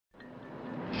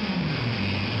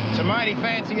a mighty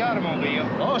fancy automobile.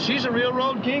 Oh, she's a real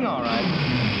road king, all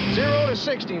right. 0 to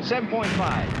 60 in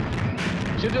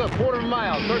 7.5. She'll do a quarter of a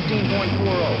mile,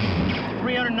 13.40.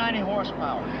 390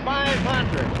 horsepower.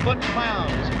 500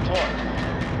 foot-pounds of torque.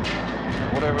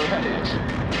 Whatever that is.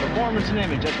 Performance and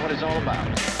image, that's what it's all about.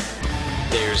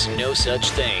 There's no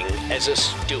such thing as a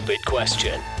stupid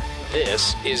question.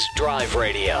 This is Drive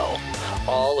Radio.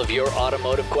 All of your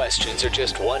automotive questions are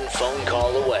just one phone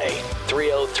call away.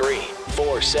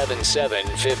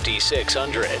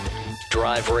 303-477-5600.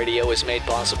 Drive Radio is made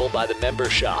possible by the member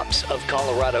shops of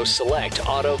Colorado Select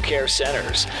Auto Care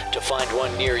Centers. To find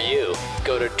one near you,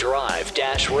 go to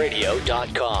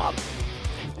drive-radio.com.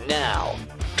 Now,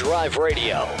 Drive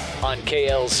Radio on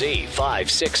KLZ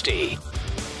 560.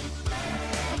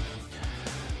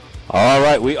 All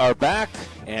right, we are back.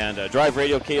 And Drive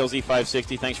Radio, KLZ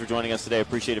 560, thanks for joining us today. I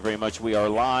appreciate it very much. We are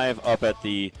live up at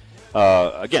the,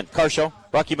 again, car show,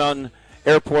 Rocky Mountain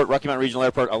Airport, Rocky Mountain Regional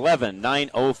Airport,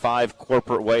 11905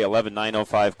 Corporate Way,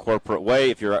 11905 Corporate Way.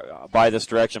 If you're by this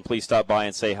direction, please stop by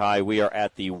and say hi. We are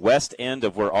at the west end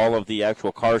of where all of the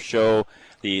actual car show,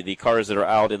 the cars that are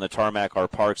out in the tarmac are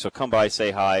parked. So come by,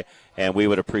 say hi, and we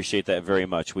would appreciate that very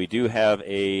much. We do have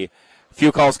a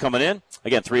few calls coming in.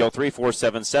 Again,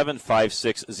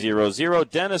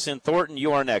 303-477-5600. Dennis in Thornton,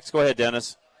 you are next. Go ahead,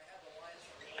 Dennis.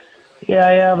 Yeah,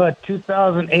 I have a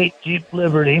 2008 Jeep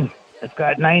Liberty. It's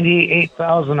got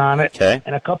 98,000 on it. Okay.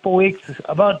 And a couple weeks,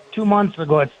 about 2 months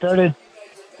ago, it started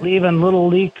leaving little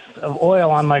leaks of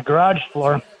oil on my garage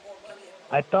floor.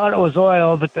 I thought it was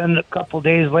oil, but then a couple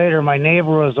days later, my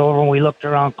neighbor was over and we looked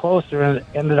around closer, and it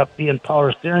ended up being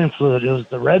power steering fluid. It was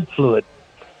the red fluid.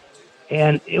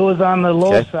 And it was on the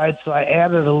low side, so I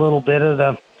added a little bit of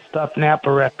the stuff Napa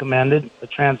recommended, the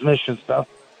transmission stuff.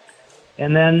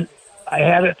 And then I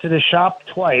had it to the shop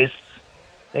twice.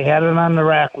 They had it on the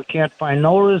rack. We can't find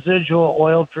no residual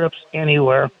oil drips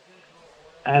anywhere.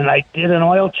 And I did an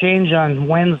oil change on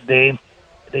Wednesday.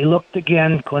 They looked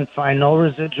again, couldn't find no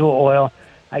residual oil.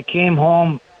 I came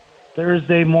home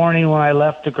Thursday morning when I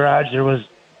left the garage. There was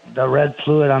the red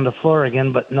fluid on the floor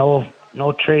again, but no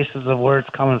traces of where it's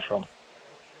coming from.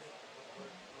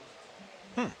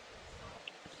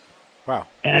 Wow.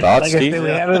 And like I said, we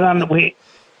had it on we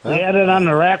had it on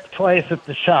the rack twice at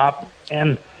the shop,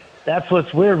 and that's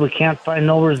what's weird. We can't find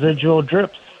no residual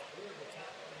drips.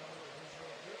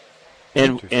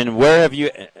 And where have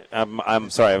you? I'm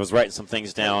sorry, I was writing some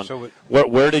things down. So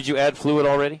where did you add fluid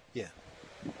already? Yeah.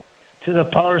 To the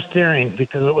power steering,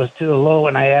 because it was too low,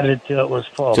 and I added till it was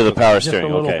full. To the power just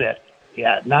steering, a little bit.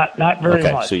 Yeah, not very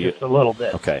much, so just a little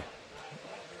bit. Okay.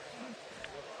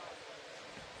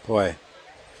 Boy.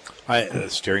 A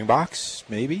steering box,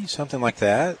 maybe, something like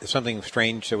that. Something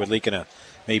strange that would leak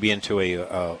maybe into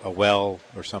a well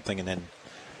or something and then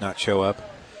not show up.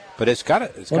 But it's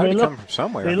got to come from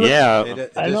somewhere. I know,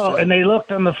 and they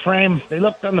looked on the frame. They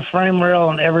looked on the frame rail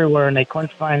and everywhere, and they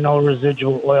couldn't find no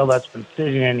residual oil that's been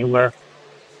sitting anywhere.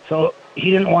 So he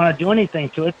didn't want to do anything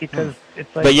to it because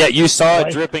it's like. But yet you saw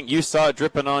it dripping. You saw it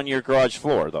dripping on your garage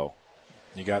floor, though.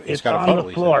 It's got a puddle,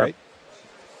 the floor. Right?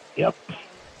 Yep.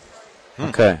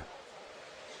 Okay.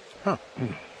 Huh.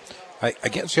 I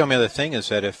guess the only other thing is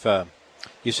that if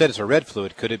you said it's a red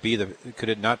fluid, could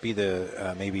it not be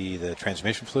maybe the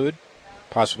transmission fluid,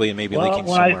 possibly, and maybe leaking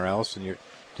somewhere else, and you're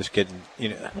just getting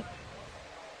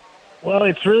Well,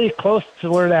 it's really close to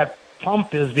where that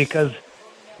pump is, because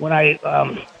when I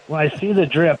see the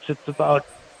drips, it's about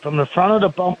from the front of the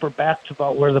bumper back to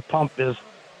about where the pump is,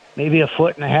 maybe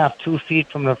 1.5 feet, 2 feet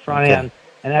from the front end,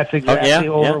 and that's exactly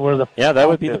over where the that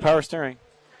would be the power steering.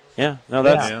 Yeah, no,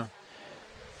 that's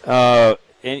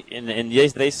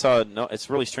and they saw it's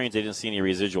really strange they didn't see any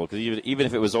residual, because even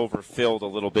if it was overfilled a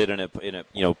little bit and it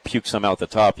puked some out the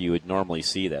top, you would normally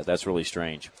see that. That's really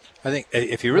strange. I think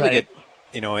if you really get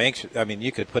anxious, I mean,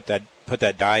 you could put that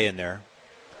dye in there.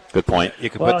 Good point. You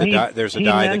could put the dye. There's a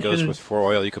dye that goes for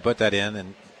oil. You could put that in,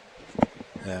 and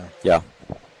he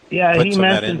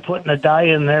mentioned putting a dye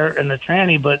in there in the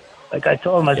tranny, but like I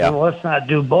told him, I said, well, let's not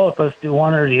do both. Let's do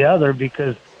one or the other,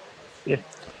 because pick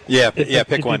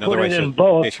one. Otherwise,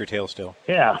 you'll chase your tail still.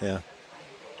 Yeah.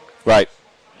 Right.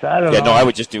 So I don't know. No, I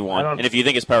would just do one. And if you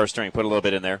think it's power steering, put a little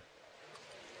bit in there.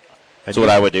 That's what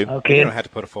I would do. Okay. You don't have to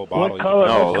put a full bottle. What color?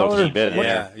 No, a little teeny bit.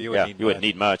 You wouldn't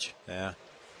need much. Yeah.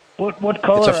 What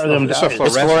color are them dyes?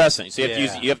 It's fluorescent. So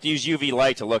you have to use UV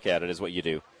light to look at it, is what you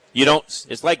do. You don't.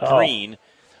 It's like green,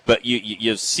 but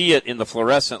you see it in the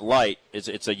fluorescent light. It's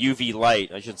a UV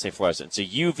light. I shouldn't say fluorescent. It's a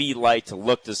UV light to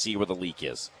look to see where the leak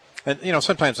is. And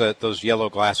sometimes those yellow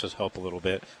glasses help a little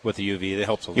bit with the UV. It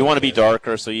helps a little. You want to be bit.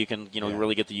 darker so you can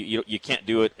really get the you can't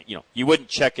do it. You wouldn't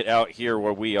check it out here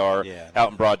where we are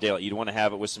out in broad daylight. You'd want to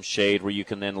have it with some shade where you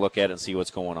can then look at it and see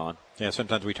what's going on. Yeah,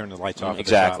 sometimes we turn the lights off.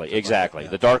 Exactly. Yeah.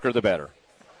 The darker the better.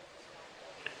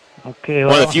 Okay.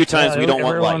 One of the few times we don't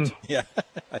want light. Yeah.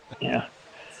 Yeah.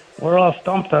 We're all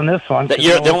stumped on this one.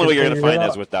 The only way you're going to find that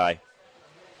is with dye.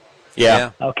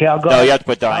 Yeah. Okay, I'll go. No, you have to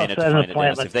put dye in it to I'll find send it, a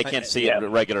Dennis. plant. If they can't see it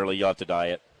regularly, you'll have to dye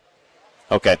it.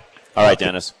 Okay. All right,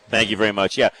 Dennis. Thank you very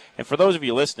much. Yeah, and for those of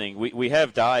you listening, we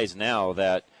have dyes now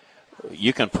that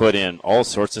you can put in all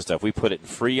sorts of stuff. We put it in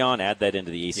Freon, add that into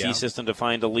the AC system to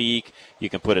find a leak. You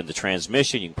can put it in the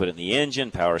transmission. You can put it in the engine,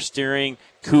 power steering,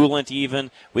 coolant even.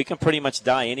 We can pretty much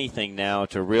dye anything now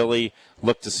to really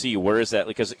look to see where is that.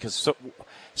 Because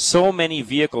so many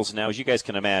vehicles now, as you guys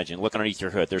can imagine, look underneath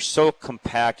your hood, they're so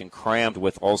compact and crammed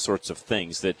with all sorts of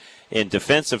things that in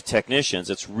defensive technicians,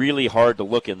 it's really hard to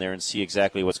look in there and see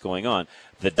exactly what's going on.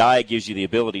 The dye gives you the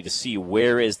ability to see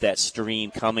where is that stream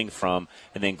coming from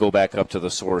and then go back up to the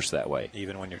source that way.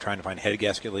 Even when you're trying to find head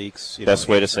gasket leaks. Best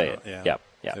way to say it.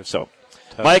 Yeah. So,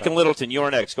 Mike and Littleton, you're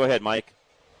next. Go ahead, Mike.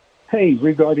 Hey,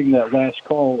 regarding that last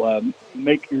call,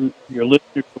 make your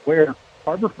listeners aware,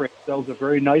 Harbor Freight sells a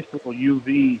very nice little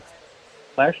UV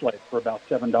flashlight for about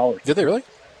 $7. Did they really?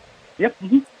 Yep,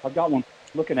 I've got one.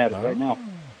 Looking at it right now.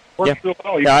 Works real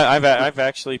well. I've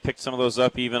actually picked some of those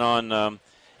up even on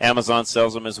Amazon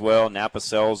sells them as well. Napa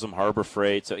sells them. Harbor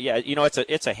Freight. So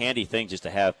it's a handy thing just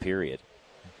to have. Period.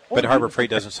 But Harbor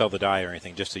Freight doesn't sell the dye or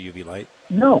anything, just a UV light.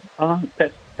 No,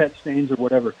 pet stains or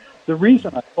whatever. The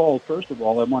reason I called, first of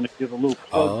all, I want to give a little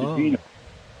plug to Gino.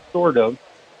 Sort of.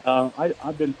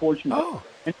 I've been fortunate.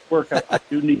 Any work I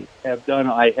do need to have done,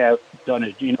 I have done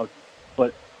at Gino.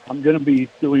 But I'm going to be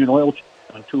doing an oil change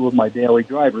on two of my daily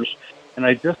drivers, and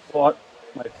I just bought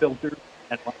my filter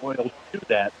and my oil to do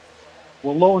that.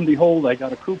 Well, lo and behold, I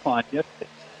got a coupon yesterday.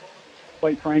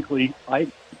 Quite frankly,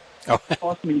 it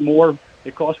cost me more.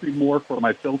 It cost me more for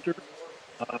my filter,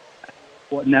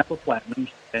 what Napa Platinums,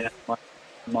 and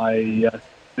my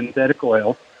synthetic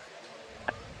oil.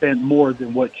 I spent more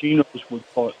than what Geno's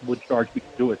would charge me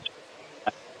to do it.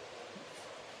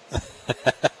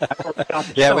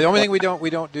 Yeah, the only thing we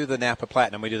don't do the Napa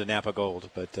Platinum, we do the Napa Gold.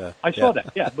 But I saw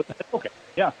that. Yeah, but that's okay.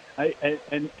 Yeah,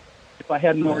 and if I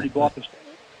hadn't already bought this,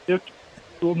 two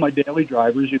of my daily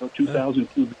drivers,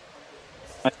 2002.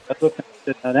 I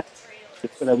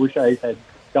wish I had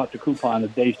got the coupon a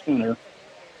day sooner,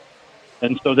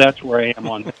 and so that's where I am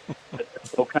on.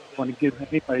 So I kind of want to give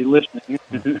anybody listening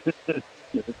that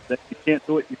you can't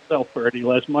do it yourself for any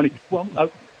less money. Well, I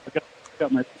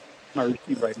got my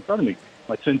receipt right in front of me.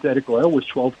 My synthetic oil was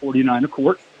 $12.49 a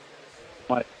quart.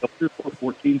 My filter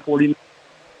for $14.49.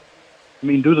 I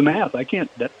mean, do the math. I can't.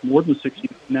 That's more than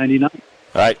 $16.99.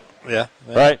 Right. Yeah.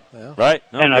 Right. Right.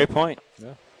 No, great point.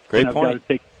 Yeah. Great point.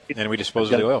 And we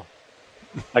dispose of the oil.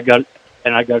 I got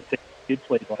to take the skid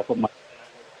plate off of my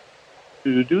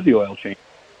to do the oil change.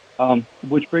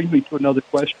 Which brings me to another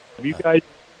question. Have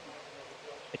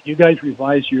you guys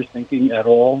revised your thinking at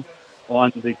all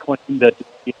on the claim that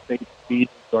the DFA speed,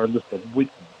 regardless of which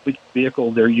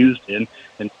vehicle they're used in,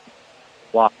 and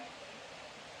block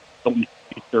don't need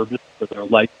to be serviced for their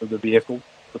life of the vehicle,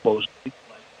 supposedly?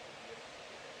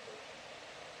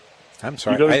 I'm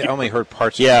sorry, I only heard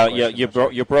parts of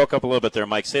the you broke up a little bit there,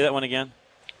 Mike. Say that one again.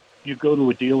 You go to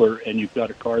a dealer and you've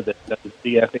got a car that has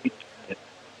DFH in it,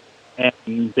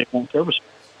 and they won't service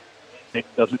it.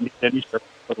 It doesn't need any service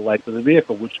for the life of the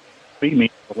vehicle, which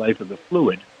means the life of the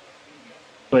fluid.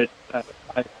 But have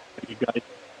you guys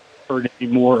heard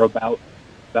any more about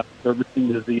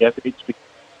servicing the ZF8s? Because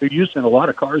they're used in a lot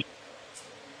of cars.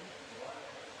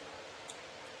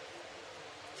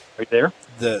 Right there?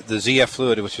 The ZF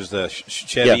fluid, which is the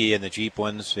Chevy and the Jeep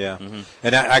ones, Mm-hmm.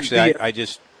 And I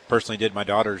just personally did my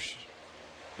daughter's.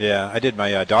 Yeah, I did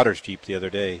my daughter's Jeep the other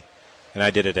day, and I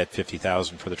did it at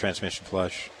 50,000 for the transmission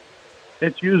flush.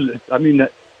 It's used. I mean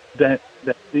that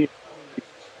ZF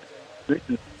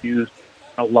is used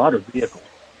in a lot of vehicles.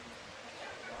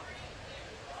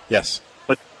 Yes.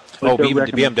 But the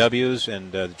BMWs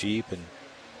and the Jeep and.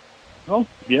 Oh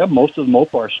yeah, most of the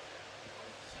Mopars.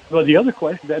 Well, the other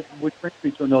question which brings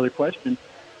me to another question.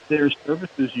 There's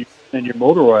services you send your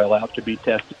motor oil out to be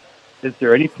tested. Is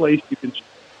there any place you can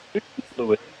stick the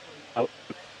fluid out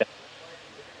to be tested?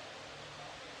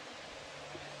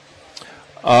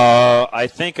 I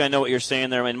think I know what you're saying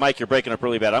there. And Mike, you're breaking up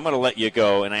really bad. I'm going to let you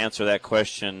go and answer that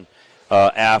question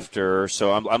after.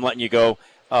 So I'm letting you go.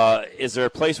 Is there a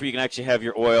place where you can actually have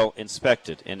your oil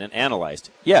inspected and analyzed?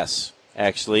 Yes,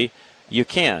 actually, you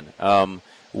can.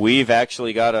 we've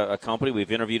actually got a company.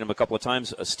 We've interviewed them a couple of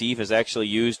times. Steve has actually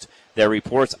used their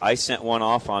reports. I sent one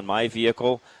off on my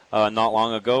vehicle not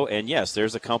long ago. And, yes,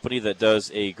 there's a company that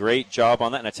does a great job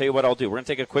on that. And I tell you what I'll do. We're going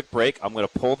to take a quick break. I'm going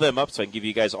to pull them up so I can give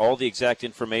you guys all the exact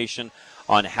information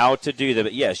on how to do that.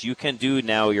 But, yes, you can do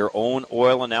now your own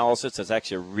oil analysis. That's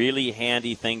actually a really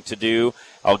handy thing to do.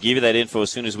 I'll give you that info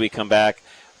as soon as we come back.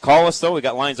 Call us, though. We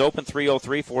got lines open,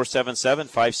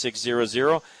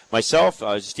 303-477-5600. Myself,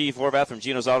 Steve Horvath from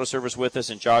Gino's Auto Service with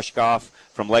us, and Josh Goff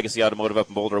from Legacy Automotive up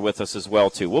in Boulder with us as well,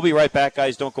 too. We'll be right back,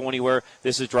 guys. Don't go anywhere.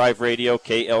 This is Drive Radio,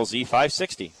 KLZ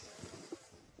 560.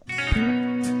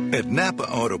 At Napa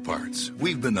Auto Parts,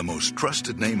 we've been the most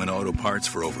trusted name in auto parts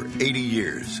for over 80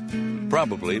 years.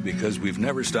 Probably because we've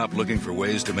never stopped looking for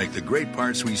ways to make the great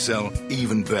parts we sell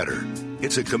even better.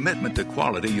 It's a commitment to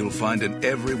quality you'll find in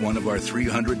every one of our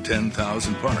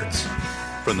 310,000 parts.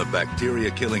 From the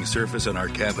bacteria-killing surface on our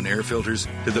cabin air filters,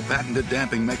 to the patented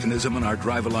damping mechanism on our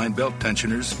drive-align belt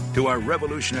tensioners, to our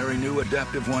revolutionary new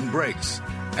Adaptive One brakes.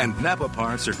 And Napa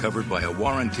parts are covered by a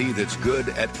warranty that's good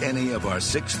at any of our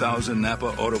 6,000 Napa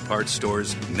Auto Parts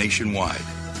stores nationwide.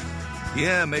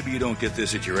 Yeah, maybe you don't get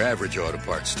this at your average auto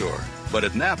parts store, but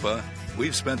at Napa,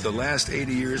 we've spent the last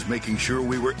 80 years making sure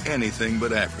we were anything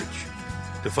but average.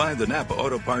 To find the Napa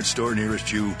Auto Parts store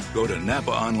nearest you, go to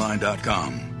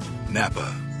NapaOnline.com.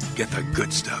 Napa, get the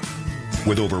good stuff.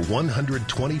 With over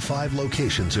 125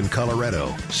 locations in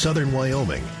Colorado, southern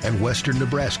Wyoming, and western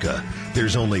Nebraska,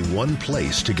 there's only one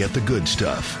place to get the good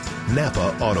stuff: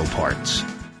 Napa Auto Parts.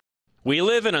 We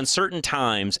live in uncertain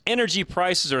times. Energy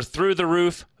prices are through the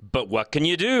roof, but what can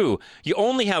you do? You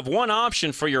only have one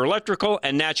option for your electrical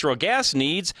and natural gas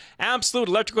needs. Absolute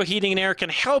Electrical Heating and Air can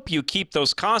help you keep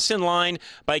those costs in line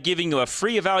by giving you a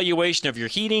free evaluation of your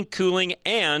heating, cooling,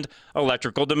 and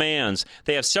electrical demands.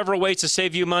 They have several ways to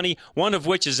save you money, one of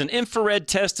which is an infrared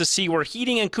test to see where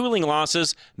heating and cooling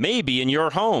losses may be in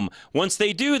your home. Once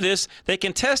they do this, they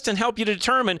can test and help you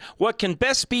determine what can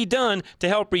best be done to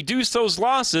help reduce those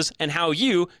losses and how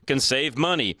you can save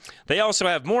money. They also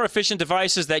have more efficient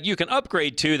devices that you can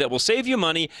upgrade to that will save you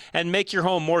money and make your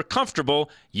home more comfortable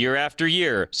year after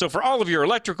year. So for all of your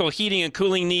electrical, heating, and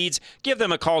cooling needs, give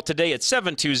them a call today at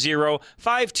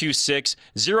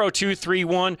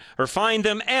 720-526-0231 or find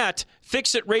them at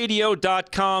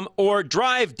fixitradio.com or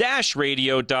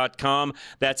drive-radio.com.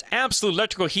 That's Absolute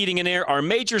Electrical Heating and Air, our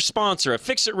major sponsor of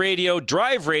Fix It Radio,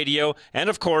 Drive Radio, and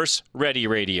of course, Ready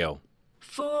Radio.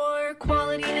 For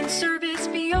quality and service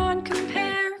beyond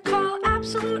compare, call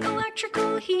Absolute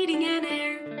Electrical Heating and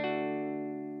Air.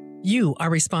 You are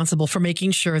responsible for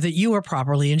making sure that you are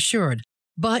properly insured,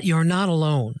 but you're not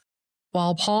alone.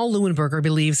 While Paul Leuenberger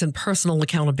believes in personal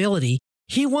accountability,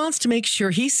 he wants to make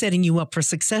sure he's setting you up for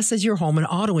success as your home and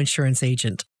auto insurance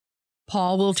agent.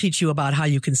 Paul will teach you about how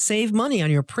you can save money on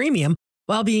your premium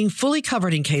while being fully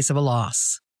covered in case of a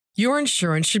loss. Your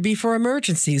insurance should be for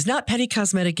emergencies, not petty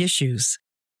cosmetic issues.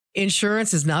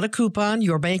 Insurance is not a coupon,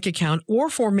 your bank account, or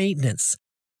for maintenance.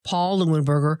 Paul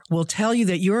Leuenberger will tell you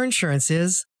that your insurance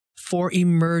is for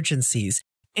emergencies.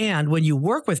 And when you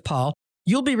work with Paul,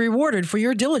 you'll be rewarded for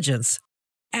your diligence.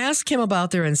 Ask him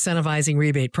about their incentivizing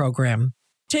rebate program.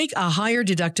 Take a higher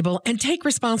deductible and take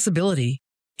responsibility.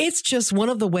 It's just one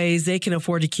of the ways they can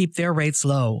afford to keep their rates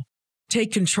low.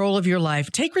 Take control of your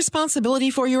life. Take responsibility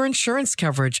for your insurance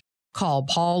coverage. Call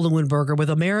Paul Leuenberger with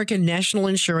American National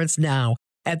Insurance now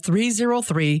at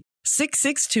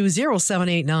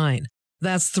 303-662-0789.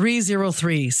 That's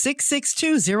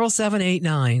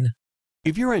 303-662-0789.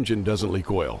 If your engine doesn't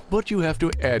leak oil, but you have to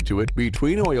add to it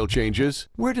between oil changes,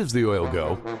 where does the oil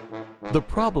go? The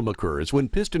problem occurs when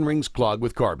piston rings clog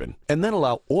with carbon and then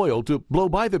allow oil to blow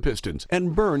by the pistons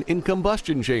and burn in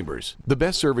combustion chambers. The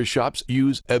best service shops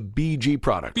use a BG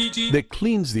product that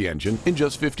cleans the engine in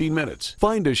just 15 minutes.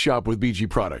 Find a shop with BG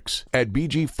products at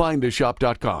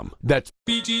bgfindashop.com. That's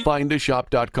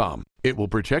bgfindashop.com. It will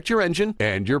protect your engine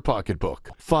and your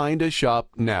pocketbook. Find a shop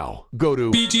now. Go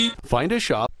to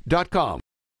bgfindashop.com.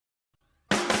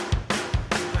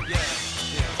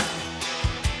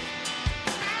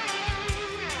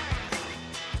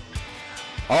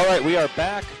 All right, we are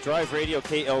back. Drive Radio,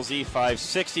 KLZ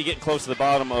 560, getting close to the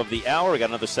bottom of the hour. We got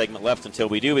another segment left until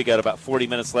we do. We got about 40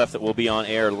 minutes left that will be on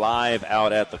air live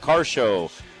out at the car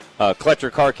show. Collector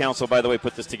Car Council, by the way,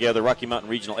 put this together. Rocky Mountain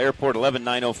Regional Airport,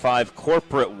 11905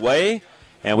 Corporate Way.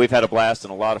 And we've had a blast,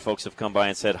 and a lot of folks have come by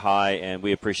and said hi, and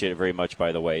we appreciate it very much,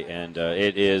 by the way. And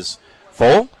it is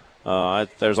full.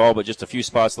 There's all but just a few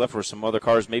spots left where some other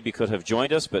cars maybe could have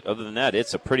joined us. But other than that,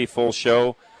 it's a pretty full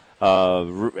show.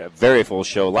 Very full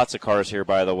show. Lots of cars here,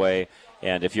 by the way.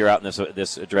 And if you're out in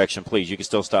this direction, please, you can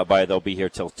still stop by. They'll be here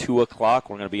till 2 o'clock.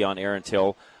 We're going to be on air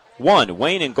until 1.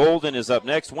 Wayne in Golden is up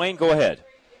next. Wayne, go ahead.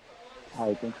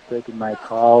 Hi, thanks for taking my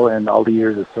call and all the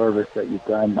years of service that you've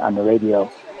done on the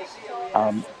radio.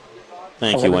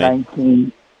 Thank you,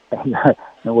 Wayne.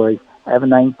 No worries. I have a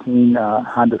 19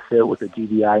 Honda Fit with a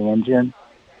GDI engine,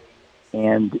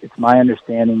 and it's my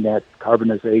understanding that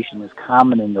carbonization is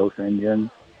common in those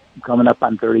engines. I'm coming up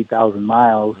on 30,000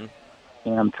 miles,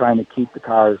 and I'm trying to keep the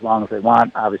car as long as I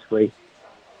want, obviously.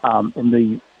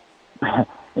 In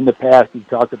the past, you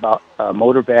talked about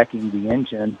motor vacuuming the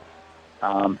engine,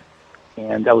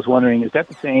 and I was wondering, is that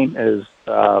the same as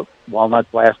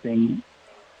walnut blasting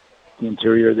the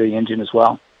interior of the engine as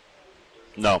well?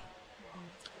 No.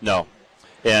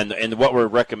 And what we're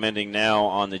recommending now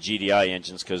on the GDI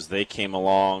engines, because they came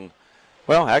along,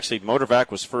 well, actually,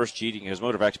 MotorVac was first GD, because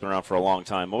MotorVac's been around for a long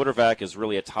time. MotorVac is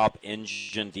really a top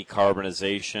engine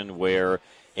decarbonization where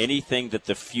anything that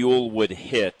the fuel would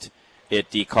hit, it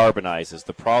decarbonizes.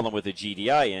 The problem with the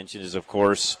GDI engine is, of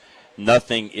course,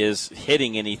 nothing is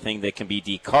hitting anything that can be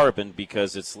decarboned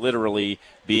because it's literally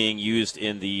being used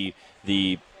in the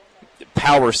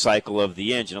power cycle of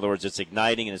the engine. In other words, it's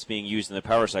igniting and it's being used in the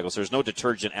power cycle. So there's no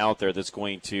detergent out there that's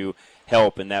going to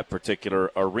help in that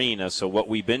particular arena. So what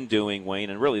we've been doing, Wayne,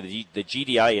 and really the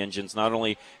GDI engines not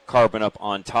only carbon up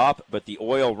on top, but the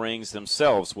oil rings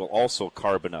themselves will also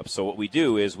carbon up. So what we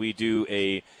do is we do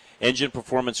a engine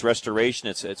performance restoration.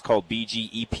 It's called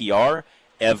BG-EPR.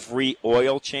 Every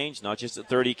oil change, not just at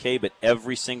 30K, but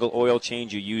every single oil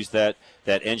change, you use that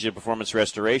engine performance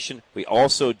restoration. We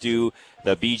also do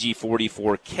the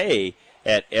BG44K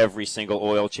at every single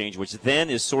oil change, which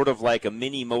then is sort of like a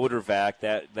mini motor vac.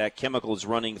 That chemical is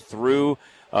running through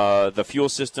the fuel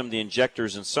system, the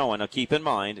injectors, and so on. Now, keep in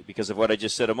mind, because of what I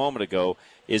just said a moment ago,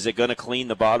 is it going to clean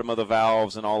the bottom of the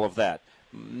valves and all of that?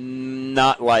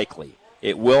 Not likely.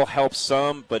 It will help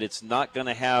some, but it's not going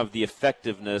to have the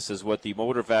effectiveness as what the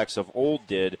MotorVacs of old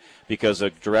did, because a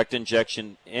direct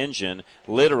injection engine,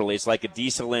 literally, it's like a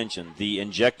diesel engine. The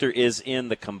injector is in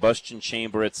the combustion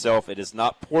chamber itself. It is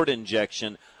not port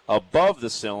injection above the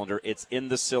cylinder. It's in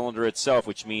the cylinder itself,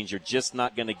 which means you're just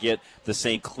not going to get the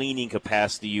same cleaning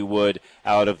capacity you would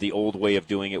out of the old way of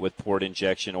doing it with port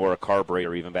injection or a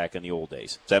carburetor even back in the old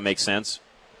days. Does that make sense?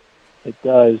 It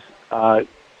does.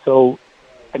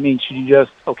 I mean, should you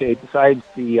just, besides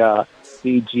the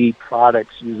BG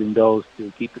products, using those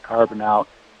to keep the carbon out,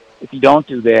 if you don't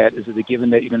do that, is it a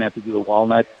given that you're going to have to do the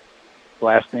walnut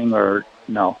blasting, or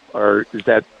no? Or is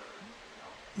that...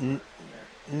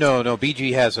 No.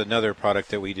 BG has another product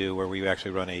that we do where we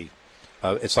actually run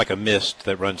it's like a mist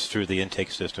that runs through the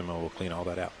intake system, and we'll clean all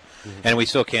that out. Mm-hmm. And we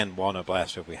still can walnut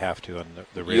blast if we have to on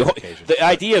the rare occasion. The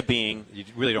idea being you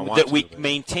really don't want that we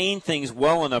maintain things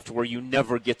well enough to where you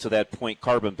never get to that point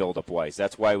carbon buildup wise.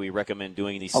 That's why we recommend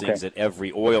doing these things at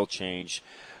every oil change,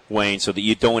 Wayne, so that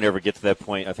you don't ever get to that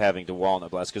point of having to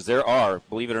walnut blast. Because there are,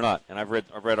 believe it or not, and I've read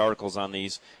articles on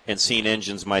these and seen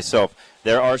engines myself,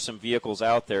 there are some vehicles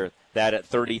out there that at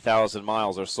 30,000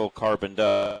 miles are so carboned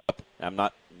up. I'm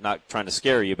not trying to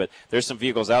scare you, but there's some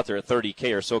vehicles out there at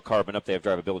 30K are so carbon up they have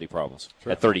drivability problems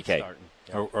at 30K.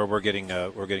 Or we're getting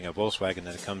a Volkswagen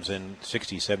that comes in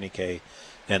 60, 70K,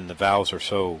 and the valves are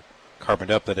so carboned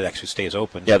up that it actually stays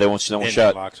open. Yeah, they won't shut.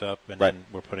 It locks up, and then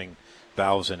we're putting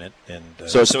valves in it. And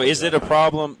so is it a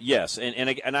problem? Yes.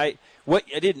 And I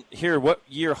didn't hear what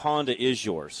year Honda is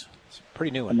yours. It's a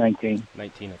pretty new one. 19.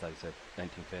 19, I thought you said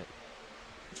 19 Fit.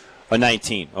 A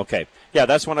 19. Okay. Yeah,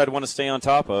 that's one I'd want to stay on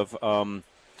top of.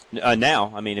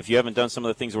 Now, I mean, if you haven't done some of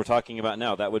the things we're talking about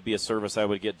now, that would be a service I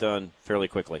would get done fairly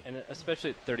quickly. And especially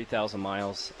at 30,000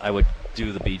 miles, I would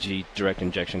do the BG direct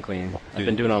injection clean. I've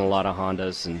been doing it on a lot of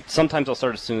Hondas, and sometimes I'll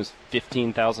start as soon as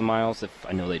 15,000 miles if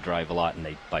I know they drive a lot and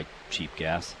they buy cheap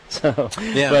gas. So,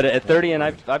 yeah. But at 30, and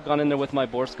I've gone in there with my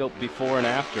borescope before and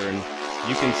after, and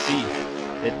you can see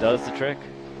it does the trick.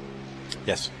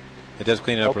 Yes. It does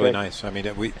clean it up really nice. I mean,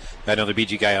 I know the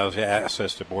BG guy always asks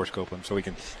us to borescope him so we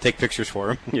can take pictures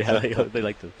for him. Yeah, they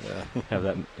like to have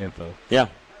that info. Yeah.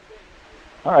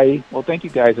 All right. Well, thank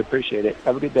you, guys. Appreciate it.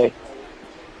 Have a good day.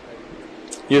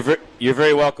 You're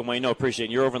very welcome, Wayne. No, appreciate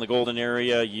it. You're over in the Golden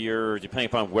area. Depending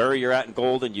upon where you're at in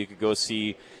Golden, you could go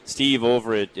see Steve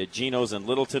over at Gino's in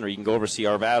Littleton, or you can go over to see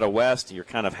Arvada West. You're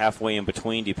kind of halfway in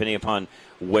between, depending upon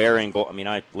where in Golden. I mean,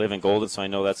 I live in Golden, so I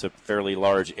know that's a fairly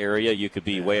large area. You could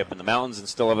be way up in the mountains and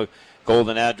still have a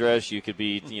Golden address. You could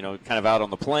be, kind of out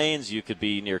on the plains. You could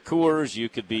be near Coors. You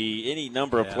could be any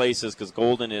number of places, because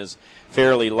Golden is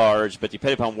fairly large. But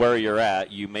depending upon where you're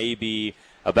at, you may be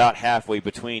about halfway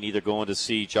between either going to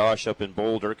see Josh up in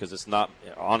Boulder, because it's not,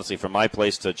 honestly, from my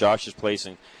place to Josh's place,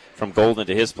 and from Golden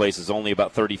to his place is only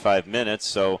about 35 minutes.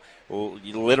 So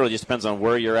it literally just depends on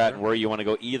where you're at and where you want to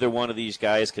go. Either one of these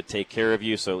guys could take care of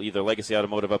you. So either Legacy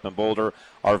Automotive up in Boulder,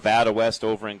 Arvada West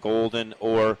over in Golden,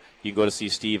 or you can go to see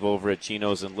Steve over at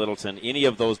Chino's in Littleton. Any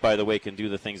of those, by the way, can do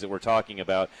the things that we're talking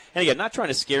about. And again, not trying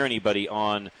to scare anybody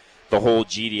on the whole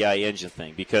GDI engine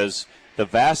thing, because the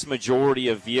vast majority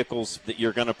of vehicles that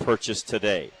you're going to purchase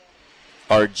today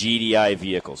are GDI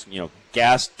vehicles,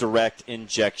 gas direct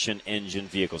injection engine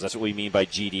vehicles. That's what we mean by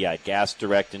GDI, gas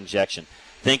direct injection.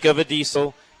 Think of a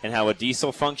diesel and how a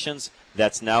diesel functions.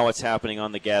 That's now what's happening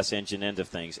on the gas engine end of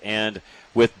things. And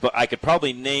I could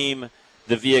probably name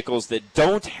the vehicles that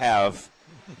don't have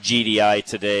GDI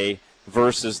today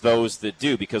versus those that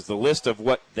do, because the list of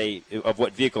what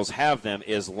vehicles have them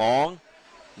is long.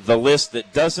 The list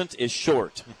that doesn't is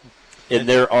short. And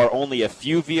there are only a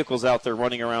few vehicles out there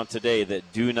running around today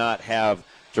that do not have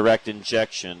direct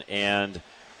injection. And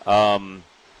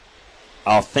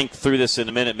I'll think through this in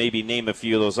a minute, maybe name a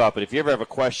few of those off. But if you ever have a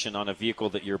question on a vehicle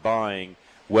that you're buying,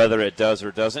 whether it does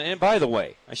or doesn't, and by the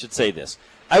way, I should say this,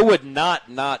 I would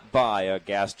not buy a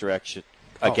gas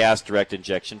direct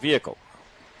injection vehicle.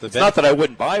 It's not that I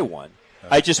wouldn't buy one.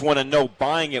 I just want to know,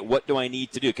 buying it, what do I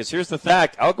need to do? Because here's the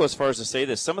fact. I'll go as far as to say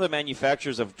this. Some of the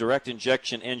manufacturers of direct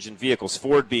injection engine vehicles,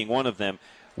 Ford being one of them,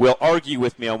 will argue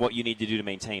with me on what you need to do to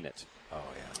maintain it. Oh,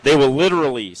 yeah. They will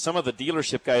literally, some of the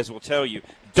dealership guys will tell you,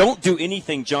 don't do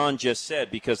anything John just said,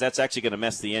 because that's actually going to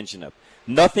mess the engine up.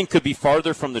 Nothing could be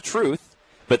farther from the truth,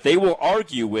 but they will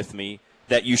argue with me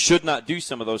that you should not do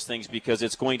some of those things because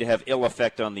it's going to have ill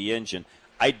effect on the engine.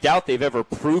 I doubt they've ever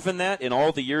proven that in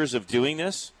all the years of doing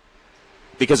this.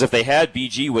 Because if they had,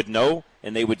 BG would know,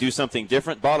 and they would do something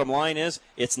different. Bottom line is,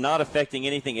 it's not affecting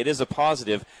anything. It is a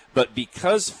positive. But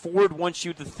because Ford wants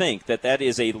you to think that that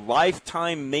is a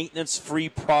lifetime maintenance-free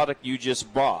product you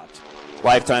just bought,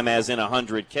 lifetime as in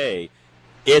 $100K,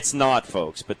 it's not,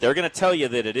 folks. But they're going to tell you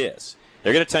that it is.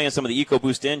 They're going to tell you on some of the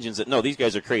EcoBoost engines that, no, these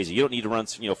guys are crazy. You don't need to run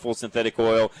full synthetic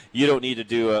oil. You don't need to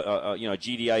do a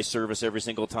GDI service every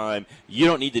single time. You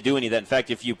don't need to do any of that. In fact,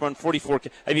 if you run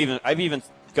 44K, I've even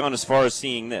gone as far as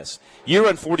seeing this. You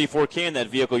run 44K in that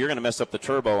vehicle, you're going to mess up the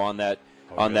turbo on that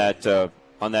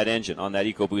engine, on that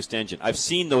EcoBoost engine. I've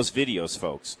seen those videos,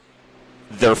 folks.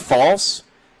 They're false.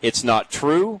 It's not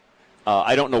true.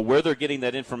 I don't know where they're getting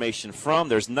that information from.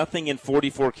 There's nothing in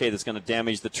 44K that's going to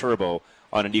damage the turbo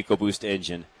on an EcoBoost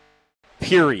engine,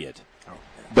 period.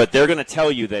 But they're going to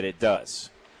tell you that it does.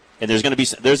 And there's going to be,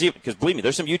 because believe me,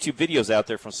 there's some YouTube videos out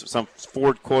there from some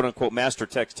Ford quote-unquote master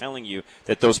techs telling you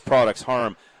that those products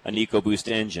harm an EcoBoost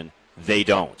engine. They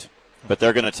don't. But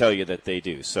they're going to tell you that they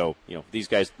do. So, these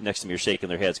guys next to me are shaking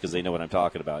their heads because they know what I'm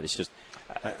talking about. It's just,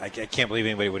 I can't believe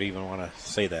anybody would even want to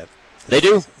say that. They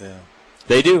do. Yeah.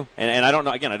 They do, and I don't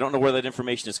know. Again, I don't know where that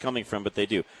information is coming from, but they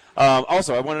do.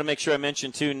 Also, I wanted to make sure I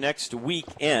mentioned too, next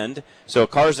weekend. So,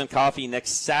 Cars and Coffee next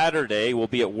Saturday will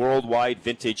be at Worldwide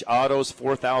Vintage Autos,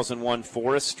 4001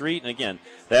 Forest Street. And again,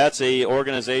 that's a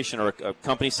organization or a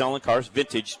company selling cars,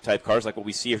 vintage type cars, like what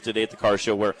we see here today at the car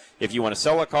show. Where if you want to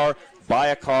sell a car, buy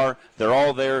a car, they're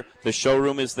all there. The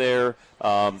showroom is there.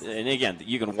 And again,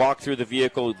 you can walk through the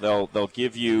vehicle. They'll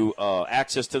give you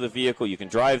access to the vehicle. You can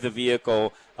drive the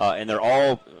vehicle, and they're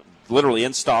all literally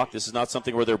in stock. This is not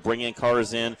something where they're bringing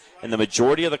cars in. And the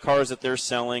majority of the cars that they're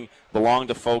selling belong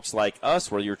to folks like us,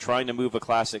 where you're trying to move a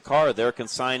classic car. They're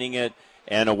consigning it,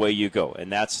 and away you go.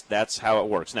 And that's how it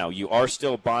works. Now, you are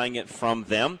still buying it from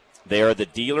them. They are the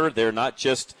dealer. They're not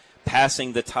just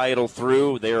passing the title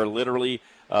through. They are literally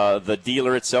the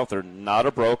dealer itself. They're not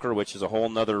a broker, which is a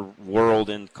whole other world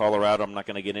in Colorado. I'm not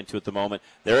going to get into it at the moment.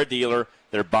 They're a dealer.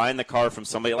 They're buying the car from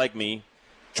somebody like me,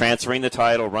 transferring the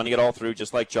title, running it all through,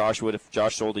 just like Josh would if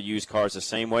Josh sold a used cars the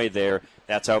same way there.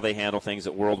 That's how they handle things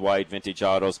at Worldwide Vintage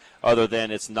Autos, other than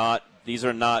these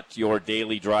are not your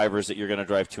daily drivers that you're going to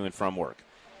drive to and from work.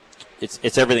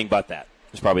 It's everything but that.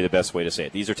 Is probably the best way to say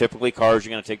it. These are typically cars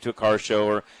you're going to take to a car show,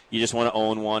 or you just want to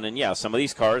own one. And yeah, some of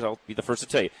these cars, I'll be the first to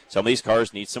tell you, some of these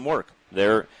cars need some work.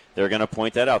 They're going to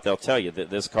point that out. They'll tell you that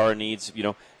this car needs,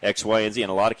 X, Y, and Z. In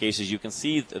a lot of cases, you can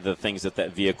see the things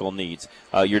that vehicle needs.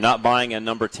 You're not buying a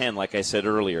number 10, like I said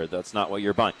earlier. That's not what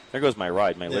you're buying. There goes my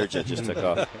ride. My Learjet just took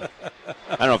off.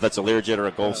 I don't know if that's a Learjet or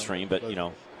a Gulfstream, but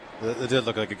It did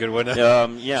look like a good one.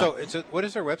 Yeah. So what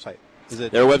is their website?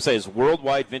 Their website is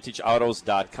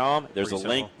worldwidevintageautos.com. There's a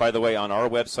link, by the way, on our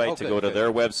website to go to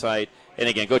their website. And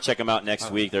again, go check them out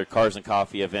next week. Their Cars and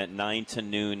Coffee event, 9 to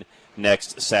noon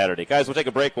next Saturday. Guys, we'll take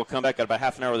a break. We'll come back. Got about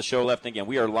half an hour of the show left. And again,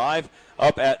 we are live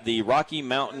up at the Rocky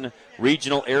Mountain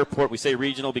Regional Airport. We say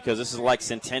regional because this is like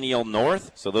Centennial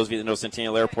North. So those of you that know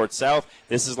Centennial Airport South,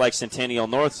 this is like Centennial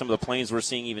North. Some of the planes we're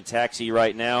seeing even taxi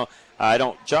right now.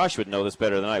 Josh would know this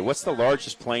better than I. What's the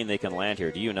largest plane they can land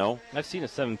here? Do you know? I've seen a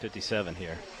 757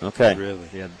 here. Okay. Really?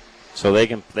 Yeah. So they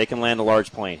can land a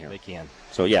large plane here. They can.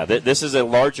 So, yeah, this is a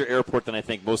larger airport than I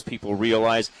think most people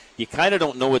realize. You kind of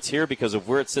don't know it's here because of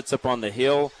where it sits up on the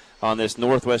hill on this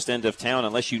northwest end of town.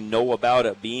 Unless you know about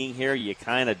it being here, you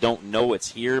kind of don't know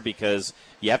it's here because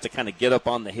you have to kind of get up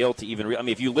on the hill to even I mean,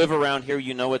 if you live around here,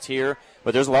 you know it's here.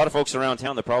 But there's a lot of folks around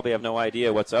town that probably have no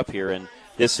idea what's up here. And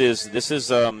this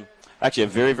is actually a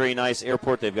very, very nice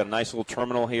airport. They've got a nice little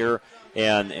terminal here.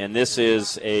 And this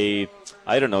is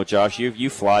I don't know, Josh, you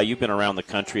fly. You've been around the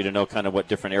country to know kind of what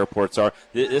different airports are.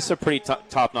 This is a pretty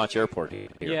top-notch airport here.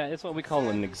 Yeah, it's what we call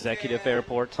an executive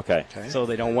airport. Okay. So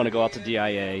they don't want to go out to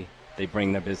DIA. They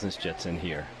bring their business jets in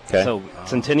here. Okay. So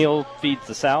Centennial feeds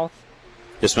the south.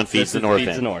 This one feeds the north feeds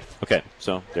end. the north. Okay,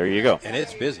 so there you go. And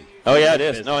it's busy. Oh, yeah, it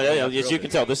is. No, as you can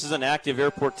tell, this is an active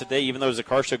airport today. Even though there's a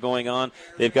car show going on,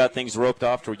 they've got things roped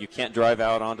off to where you can't drive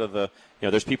out onto the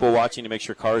there's people watching to make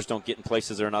sure cars don't get in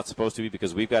places they're not supposed to be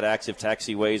because we've got active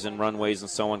taxiways and runways and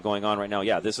so on going on right now.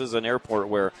 Yeah, this is an airport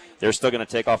where they're still going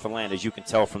to take off and land, as you can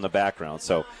tell from the background.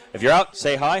 So if you're out,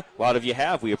 say hi. A lot of you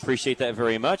have. We appreciate that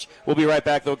very much. We'll be right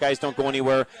back, though. Guys, don't go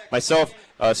anywhere. Myself,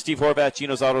 Steve Horvath,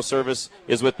 Gino's Auto Service,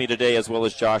 is with me today, as well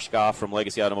as Josh Goff from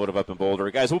Legacy Automotive up in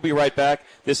Boulder. Guys, we'll be right back.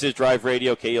 This is Drive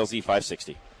Radio, KLZ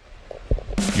 560.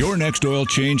 Your next oil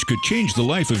change could change the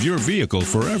life of your vehicle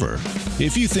forever.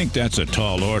 If you think that's a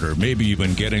tall order, maybe you've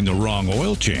been getting the wrong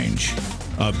oil change.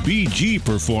 A BG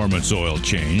Performance oil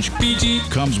change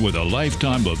comes with a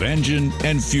lifetime of engine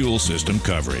and fuel system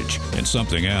coverage. And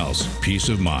something else, peace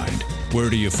of mind. Where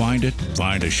do you find it?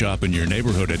 Find a shop in your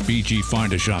neighborhood at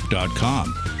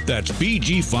bgfindashop.com. That's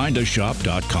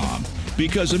bgfindashop.com.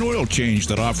 Because an oil change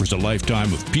that offers a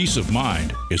lifetime of peace of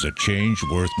mind is a change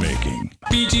worth making.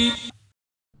 BG.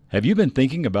 Have you been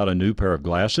thinking about a new pair of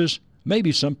glasses?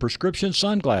 Maybe some prescription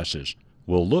sunglasses?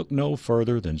 Well, look no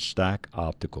further than Stack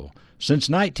Optical. Since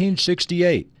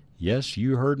 1968, yes,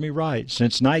 you heard me right,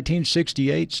 since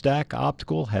 1968, Stack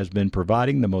Optical has been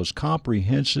providing the most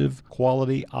comprehensive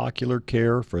quality ocular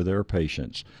care for their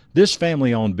patients. This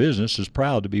family-owned business is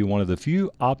proud to be one of the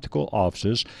few optical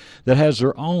offices that has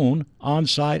their own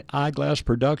on-site eyeglass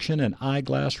production and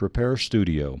eyeglass repair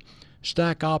studio.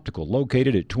 Stack Optical,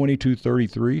 located at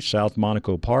 2233 South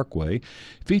Monaco Parkway,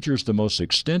 features the most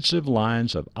extensive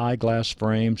lines of eyeglass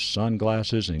frames,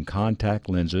 sunglasses, and contact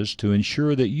lenses to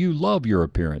ensure that you love your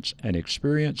appearance and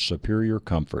experience superior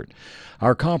comfort.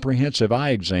 Our comprehensive eye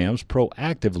exams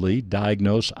proactively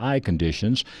diagnose eye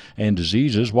conditions and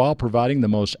diseases while providing the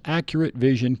most accurate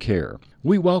vision care.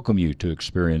 We welcome you to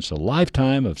experience a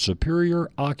lifetime of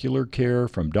superior ocular care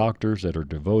from doctors that are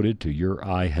devoted to your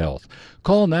eye health.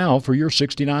 Call now for your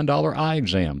 $69 eye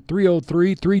exam,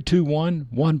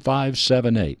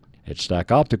 303-321-1578. At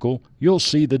Stack Optical, you'll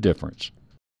see the difference.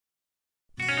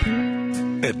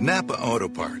 At Napa Auto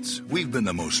Parts, we've been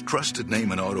the most trusted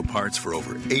name in auto parts for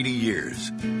over 80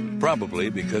 years.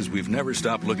 Probably because we've never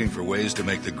stopped looking for ways to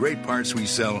make the great parts we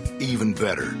sell even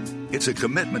better. It's a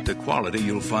commitment to quality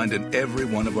you'll find in every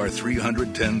one of our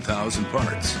 310,000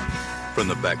 parts. From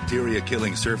the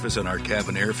bacteria-killing surface on our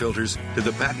cabin air filters, to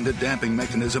the patented damping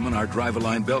mechanism on our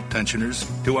drive-align belt tensioners,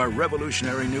 to our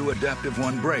revolutionary new Adaptive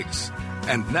One brakes.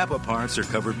 And Napa parts are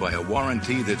covered by a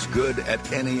warranty that's good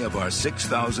at any of our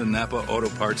 6,000 Napa Auto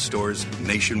Parts stores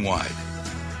nationwide.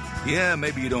 Yeah,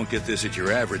 maybe you don't get this at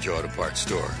your average auto parts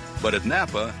store, but at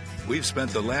Napa, we've spent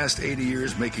the last 80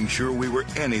 years making sure we were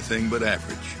anything but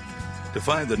average. To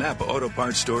find the Napa Auto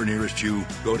Parts store nearest you,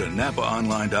 go to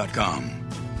NapaOnline.com.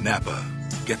 Napa,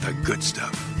 get the good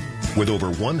stuff. With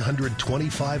over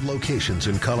 125 locations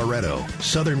in Colorado,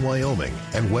 southern Wyoming,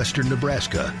 and western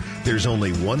Nebraska, there's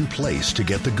only one place to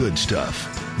get the good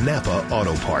stuff. Napa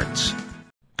Auto Parts.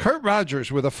 Kurt Rogers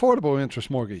with Affordable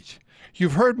Interest Mortgage.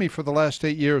 You've heard me for the last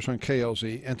 8 years on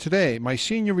KLZ, and today, my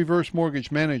senior reverse mortgage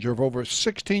manager of over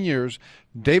 16 years,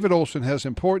 David Olson, has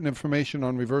important information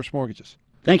on reverse mortgages.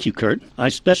 Thank you, Kurt. I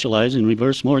specialize in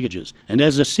reverse mortgages, and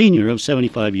as a senior of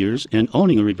 75 years and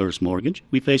owning a reverse mortgage,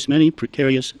 we face many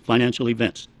precarious financial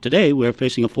events. Today, we're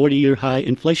facing a 40-year high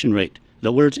inflation rate.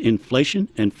 The words inflation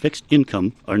and fixed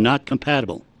income are not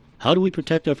compatible. How do we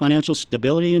protect our financial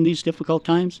stability in these difficult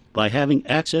times? By having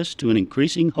access to an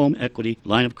increasing home equity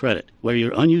line of credit, where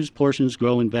your unused portions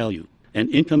grow in value. An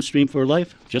income stream for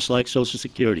life, just like Social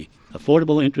Security.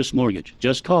 Affordable Interest Mortgage.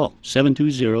 Just call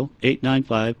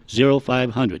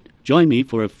 720-895-0500. Join me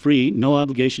for a free,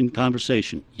 no-obligation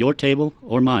conversation, your table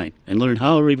or mine, and learn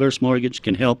how a reverse mortgage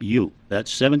can help you.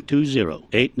 That's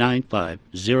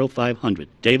 720-895-0500.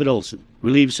 David Olson.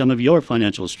 Relieve some of your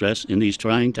financial stress in these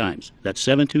trying times. That's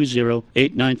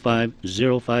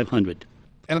 720-895-0500.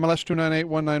 NMLS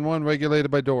 298191, regulated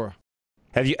by DORA.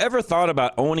 Have you ever thought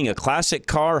about owning a classic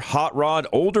car, hot rod,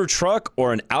 older truck,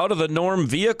 or an out-of-the-norm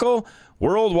vehicle?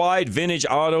 Worldwide Vintage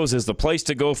Autos is the place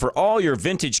to go for all your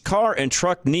vintage car and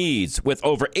truck needs. With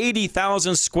over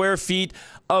 80,000 square feet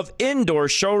of indoor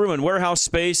showroom and warehouse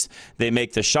space, they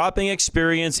make the shopping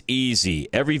experience easy.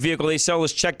 Every vehicle they sell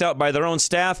is checked out by their own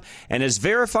staff and is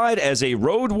verified as a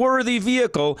roadworthy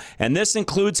vehicle, and this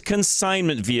includes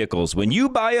consignment vehicles. When you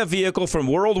buy a vehicle from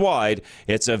Worldwide,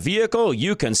 it's a vehicle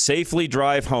you can safely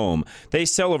drive home. They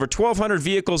sell over 1,200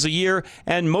 vehicles a year,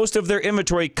 and most of their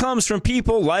inventory comes from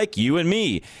people like you and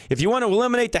me. If you want to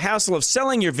eliminate the hassle of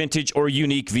selling your vintage or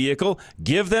unique vehicle,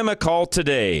 give them a call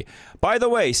today. By the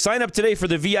way, sign up today for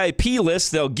the VIP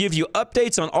list. They'll give you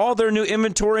updates on all their new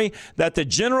inventory that the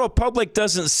general public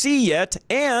doesn't see yet,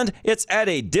 and it's at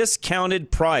a discounted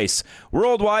price.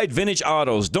 Worldwide Vintage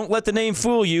Autos. Don't let the name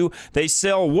fool you. They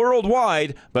sell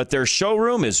worldwide, but their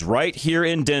showroom is right here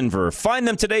in Denver. Find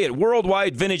them today at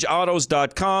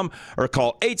worldwidevintageautos.com or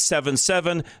call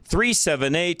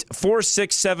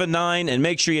 877-378-4679 and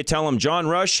make sure you tell them John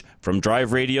Rush from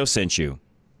Drive Radio sent you.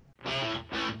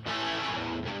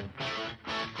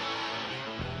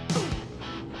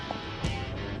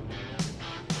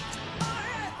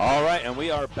 All right, and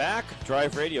we are back.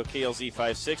 Drive Radio, KLZ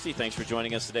 560. Thanks for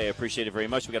joining us today. I appreciate it very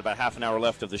much. We've got about half an hour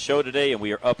left of the show today, and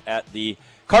we are up at the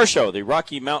car show. The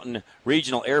Rocky Mountain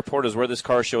Regional Airport is where this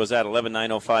car show is at,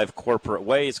 11905 Corporate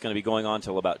Way. It's going to be going on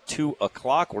until about 2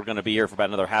 o'clock. We're going to be here for about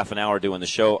another half an hour doing the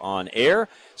show on air.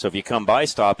 So if you come by,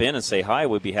 stop in and say hi.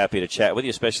 We'd be happy to chat with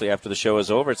you, especially after the show is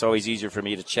over. It's always easier for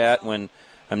me to chat when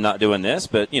I'm not doing this,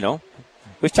 but, you know,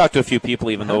 we've talked to a few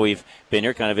people, even though we've been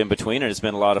here kind of in between, and it's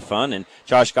been a lot of fun. And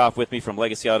Josh Goff with me from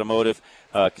Legacy Automotive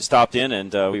stopped in,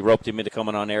 and we roped him into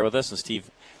coming on air with us. And Steve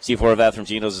Horvath from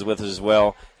Geno's is with us as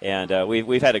well. And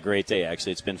we've had a great day,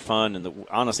 actually. It's been fun, and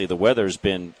honestly, the weather's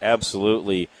been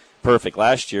absolutely perfect.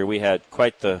 Last year, we had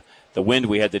quite the wind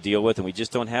we had to deal with, and we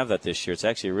just don't have that this year. It's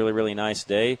actually a really, really nice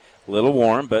day, a little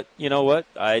warm, but you know what?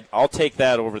 I'll take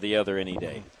that over the other any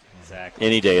day. Exactly.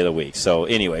 Any day of the week. So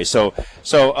anyway, so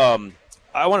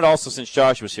I wanted also, since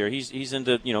Josh was here, he's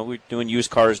into, you know, we're doing used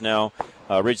cars now.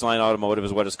 Ridgeline Automotive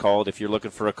is what it's called. If you're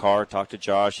looking for a car, talk to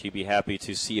Josh. He'd be happy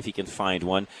to see if he can find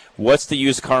one. What's the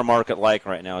used car market like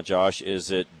right now, Josh?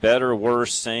 Is it better,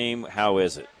 worse, same? How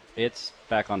is it? It's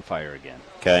back on fire again.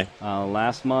 Okay.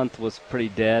 Last month was pretty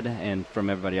dead, and from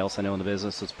everybody else I know in the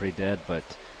business, it's pretty dead. But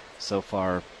so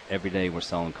far, every day we're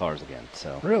selling cars again.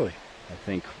 So really, I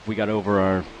think we got over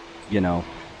our,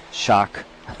 shock.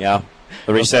 Yeah.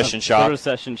 The recession shock. The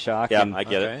recession shock. Yeah, I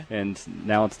get it. And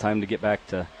now it's time to get back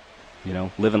to,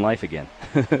 living life again.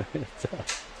 And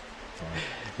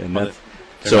they're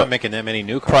not making that many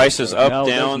new cars. Prices up,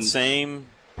 down, same?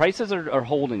 Prices are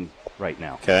holding right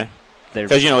now. Okay.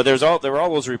 Because, there were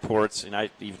all those reports, and I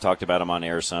even talked about them on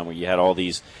air some, where you had all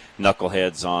these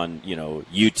knuckleheads on,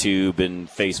 YouTube and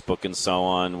Facebook and so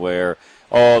on, where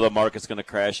the market's going to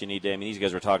crash any day. I mean, these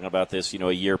guys were talking about this,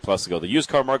 a year plus ago. The used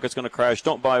car market's going to crash.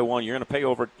 Don't buy one. You're going to pay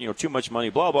over, too much money,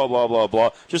 blah, blah, blah, blah, blah.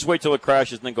 Just wait till it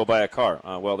crashes and then go buy a car.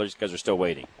 Well, these guys are still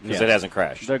waiting because it hasn't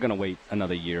crashed. They're going to wait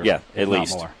another year. Yeah, at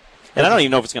least. More. And I don't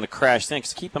even know if it's going to crash then,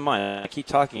 because keep in mind, I keep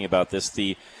talking about this,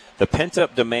 the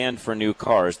pent-up demand for new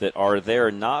cars that are there,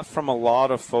 not from a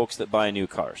lot of folks that buy new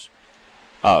cars.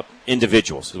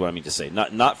 Individuals is what I mean to say.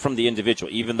 Not from the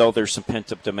individual, even though there's some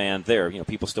pent-up demand there.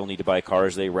 People still need to buy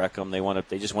cars. They wreck them. They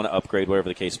just want to upgrade, whatever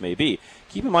the case may be.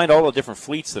 Keep in mind all the different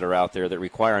fleets that are out there that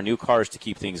require new cars to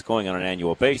keep things going on an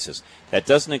annual basis. That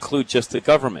doesn't include just the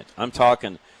government. I'm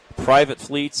talking private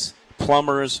fleets,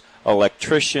 plumbers,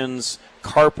 electricians,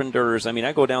 carpenters. I mean,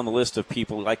 I go down the list of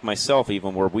people like myself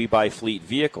even where we buy fleet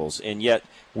vehicles, and yet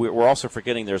we're also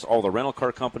forgetting there's all the rental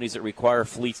car companies that require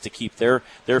fleets to keep their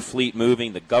fleet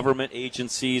moving, the government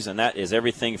agencies, and that is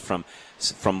everything from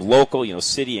local,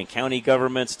 city and county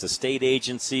governments to state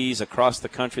agencies across the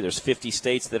country. There's 50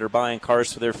 states that are buying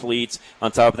cars for their fleets.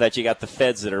 On top of that, you got the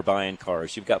feds that are buying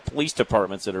cars. You've got police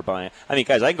departments that are buying. I mean,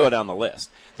 guys, I can go down the list.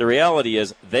 The reality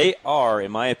is they are, in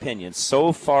my opinion,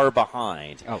 so far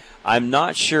behind. Oh. I'm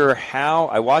not sure how.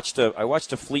 I watched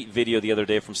a fleet video the other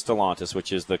day from Stellantis,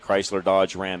 which is the Chrysler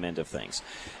Dodge Ram end of things,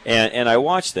 and I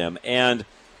watched them, and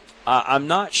I'm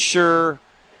not sure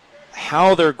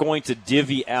how they're going to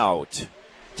divvy out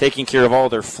taking care of all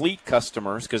their fleet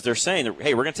customers because they're saying, that,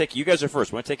 hey, we're going to take you guys are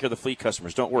first. We're going to take care of the fleet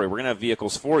customers. Don't worry. We're going to have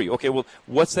vehicles for you. Okay, well,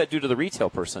 what's that do to the retail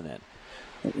person then?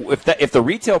 If the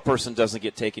retail person doesn't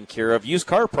get taken care of, used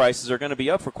car prices are going to be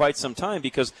up for quite some time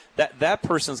because that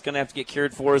person's going to have to get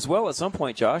cared for as well at some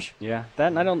point, Josh. Yeah,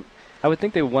 that and I would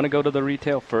think they want to go to the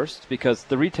retail first because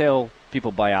the retail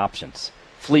people buy options.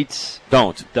 Fleets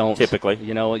don't typically.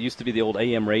 You know, it used to be the old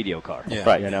AM radio car. Yeah.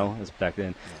 Right. You know, it was back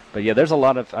then. But yeah, there's a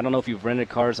lot of. I don't know if you've rented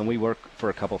cars, and we work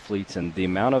for a couple fleets, and the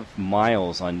amount of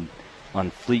miles on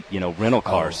fleet, rental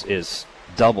cars is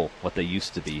double what they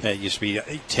used to be. It used to be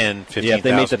 10, 15,000. Yeah, if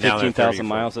they made the 15,000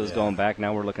 miles that was going back.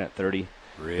 Now we're looking at 30,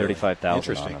 really? 35,000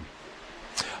 Interesting. on them.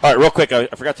 All right, real quick, I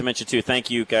forgot to mention, too, thank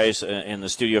you guys in the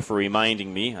studio for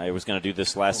reminding me. I was going to do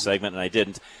this last segment, and I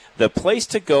didn't. The place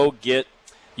to go get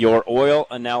your oil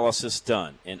analysis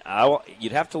done, and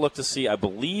you'd have to look to see, I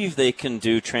believe they can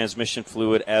do transmission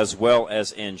fluid as well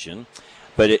as engine,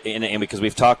 but and because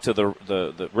we've talked to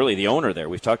the owner there.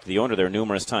 We've talked to the owner there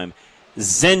numerous times.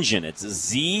 Zengine, it's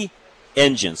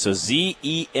Z-Engine, so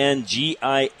Z-E-N-G-I-N-E.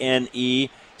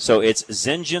 So it's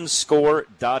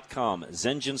ZengineScore.com.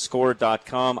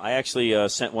 ZengineScore.com. I actually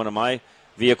sent one of my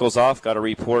vehicles off, got a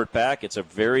report back. It's a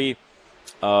very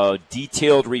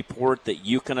detailed report that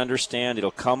you can understand.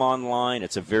 It'll come online.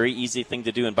 It's a very easy thing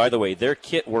to do. And by the way, their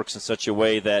kit works in such a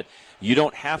way that you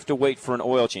don't have to wait for an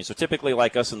oil change. So typically,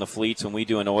 like us in the fleets, when we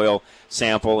do an oil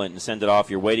sample and send it off,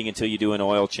 you're waiting until you do an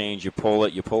oil change. You pull a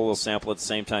little sample at the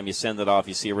same time. You send it off.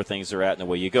 You see where things are at, and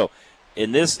away you go.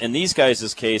 In these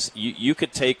guys' case, you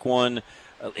could take one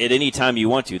at any time you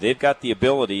want to. They've got the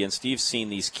ability, and Steve's seen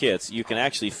these kits. You can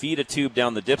actually feed a tube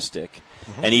down the dipstick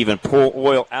and even pull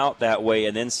oil out that way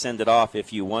and then send it off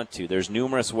if you want to. There's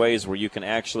numerous ways where you can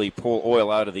actually pull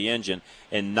oil out of the engine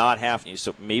and not have to.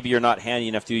 So maybe you're not handy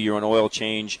enough to do your own oil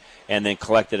change and then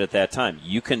collect it at that time.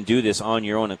 You can do this on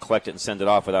your own and collect it and send it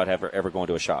off without ever going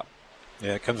to a shop.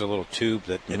 Yeah, it comes in a little tube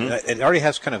that it already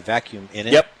has kind of vacuum in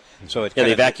it. Yep. So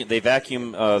they vacuum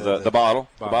the bottle.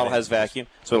 The bottle has vacuum,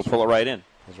 so it'll pull it right in.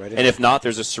 Right. And if not,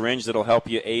 there's a syringe that'll help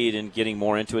you aid in getting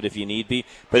more into it if you need be.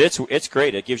 But it's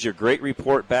great. It gives you a great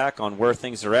report back on where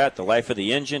things are at, the life of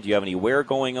the engine. Do you have any wear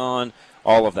going on?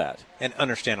 All of that. An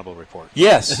understandable report.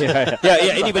 Yes. yeah.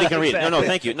 Anybody can read it. No,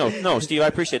 thank you. No, Steve, I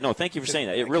appreciate it. No, thank you for saying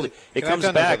that. It comes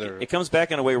back. It comes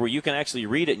back in a way where you can actually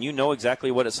read it and you know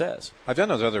exactly what it says. I've done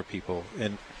those other people,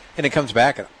 and it comes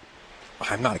back.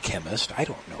 I'm not a chemist. I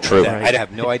don't know. True. I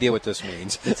have no idea what this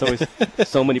means. It's always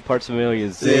so many parts per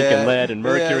million, zinc and lead and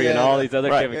mercury and all these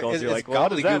other chemicals. You're like, well, what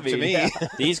does that mean? To me.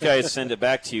 These guys send it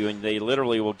back to you, and they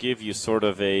literally will give you sort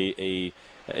of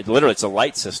it's a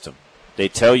light system. They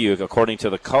tell you, according to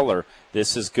the color,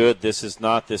 this is good, this is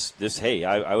not, this hey,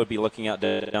 I would be looking out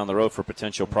down the road for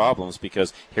potential problems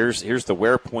because here's the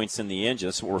wear points in the engine.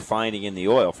 That's what we're finding in the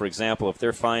oil. For example, if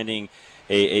they're finding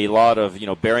a lot of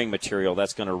bearing material,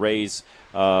 that's going to raise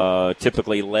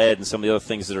typically lead and some of the other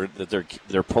things that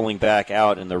they're pulling back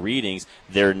out in the readings.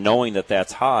 They're knowing that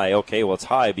that's high. Okay, well, it's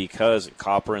high because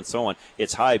copper and so on.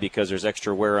 It's high because there's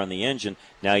extra wear on the engine.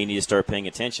 Now you need to start paying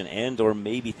attention or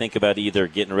maybe think about either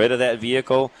getting rid of that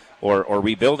vehicle or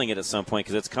rebuilding it at some point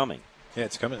because it's coming. Yeah,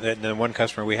 it's coming. And then one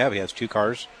customer we have, he has two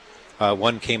cars.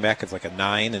 One came back as like a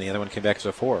 9 and the other one came back as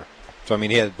a 4. So I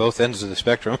mean, he has both ends of the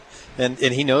spectrum, and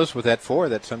he knows with that 4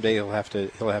 that someday he'll have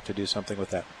to do something with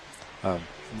that,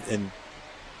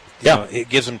 it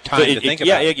gives him time to think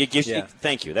about it. It gives you.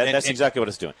 Thank you. That's exactly what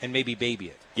it's doing. And maybe baby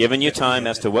it, giving you time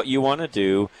as to what you want to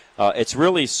do. It's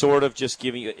really sort of just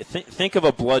giving you. Think of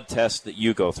a blood test that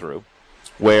you go through,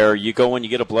 where you go and you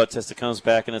get a blood test that comes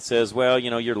back and it says, well,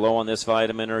 you're low on this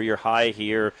vitamin, or you're high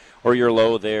here, or you're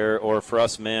low there, or for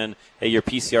us men, hey, your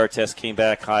PCR test came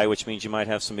back high, which means you might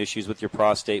have some issues with your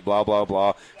prostate, blah, blah,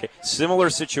 blah. Okay. Similar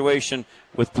situation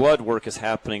with blood work is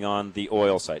happening on the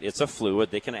oil side. It's a fluid.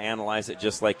 They can analyze it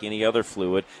just like any other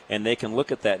fluid, and they can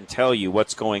look at that and tell you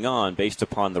what's going on based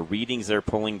upon the readings they're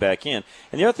pulling back in.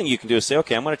 And the other thing you can do is say,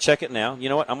 okay, I'm going to check it now. You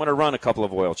know what? I'm going to run a couple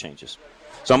of oil changes.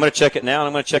 So I'm going to check it now, and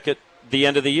I'm going to check it the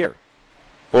end of the year,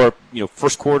 or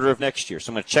first quarter of next year. So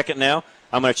I'm going to check it now.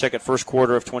 I'm going to check it first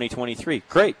quarter of 2023.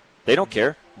 Great. They don't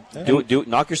care. Do it.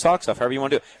 Knock your socks off. However you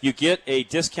want to do it. You get a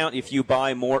discount if you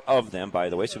buy more of them. By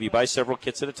the way, so if you buy several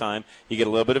kits at a time, you get a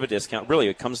little bit of a discount. Really,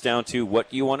 it comes down to what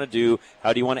do you want to do,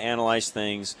 how do you want to analyze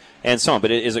things, and so on.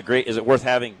 But is it great? Is it worth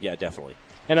having? Yeah, definitely.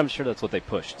 And I'm sure that's what they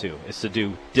push too. Is to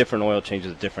do different oil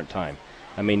changes at different time.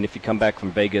 I mean, if you come back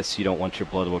from Vegas, you don't want your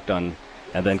blood work done.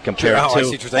 And then compare it to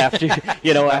after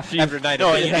after 90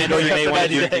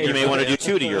 days. You may want to do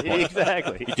 2 to your point.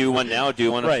 Exactly. You do one now,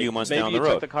 do one a few months down the road. Maybe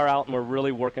you took the car out and we're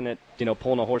really working it,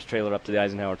 pulling a horse trailer up to the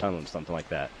Eisenhower Tunnel or something like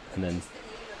that. And then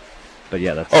But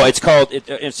yeah, that's. Oh, it's called.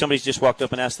 And somebody's just walked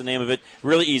up and asked the name of it.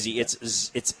 Really easy.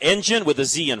 It's engine with a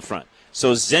Z in front.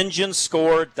 So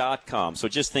ZenGenScore.com. So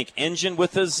just think engine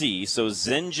with a Z. So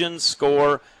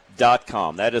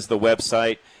ZenGenScore.com. That is the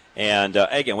website. And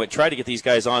again, we try to get these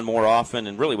guys on more often,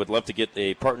 and really would love to get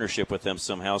a partnership with them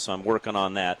somehow. So I'm working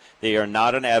on that. They are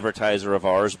not an advertiser of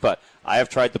ours, but I have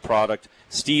tried the product.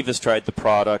 Steve has tried the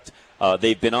product.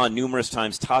 They've been on numerous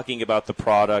times talking about the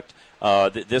product.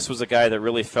 This was a guy that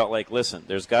really felt like, listen,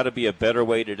 there's got to be a better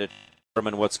way to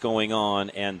determine what's going on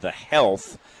and the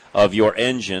health of your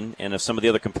engine and of some of the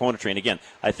other componentry. And again,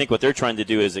 I think what they're trying to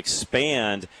do is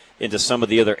expand into some of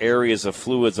the other areas of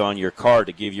fluids on your car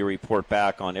to give you a report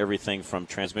back on everything from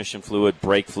transmission fluid,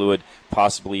 brake fluid,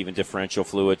 possibly even differential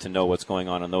fluid, to know what's going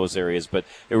on in those areas. But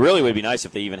it really would be nice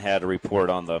if they even had a report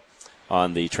on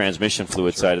the transmission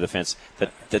fluid side of the fence.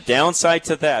 The downside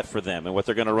to that for them, and what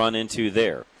they're going to run into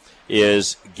there,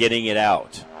 is getting it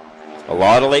out. A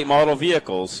lot of late model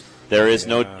vehicles, there is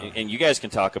no, and you guys can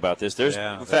talk about this.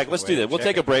 In fact, let's do that. We'll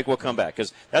take a break. We'll come back,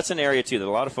 because that's an area, too, that a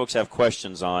lot of folks have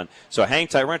questions on. So hang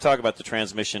tight. We're going to talk about the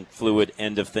transmission fluid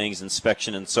end of things,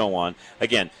 inspection, and so on.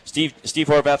 Again, Steve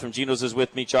Horvath from Geno's is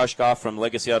with me, Josh Goff from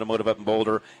Legacy Automotive up in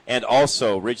Boulder, and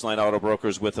also Ridgeline Auto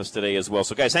Brokers with us today as well.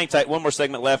 So, guys, hang tight. One more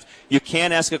segment left. You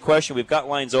can ask a question. We've got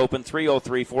lines open,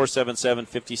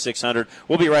 303-477-5600.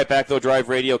 We'll be right back, though. Drive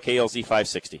Radio, KLZ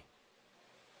 560.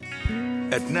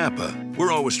 At Napa,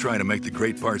 we're always trying to make the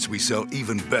great parts we sell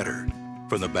even better.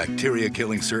 From the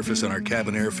bacteria-killing surface on our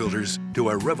cabin air filters to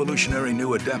our revolutionary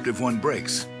new Adaptive One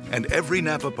brakes. And every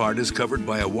Napa part is covered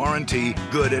by a warranty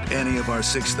good at any of our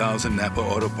 6,000 Napa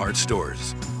Auto Parts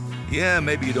stores. Yeah,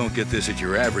 maybe you don't get this at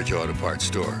your average auto parts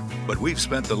store, but we've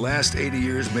spent the last 80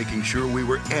 years making sure we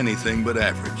were anything but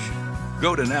average.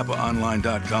 Go to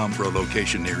NapaOnline.com for a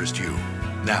location nearest you.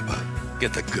 Napa,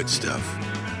 get the good stuff.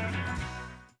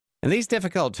 In these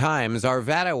difficult times,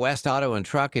 Arvada West Auto and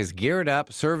Truck is geared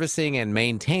up, servicing and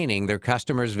maintaining their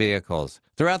customers' vehicles.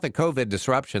 Throughout the COVID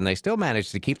disruption, they still manage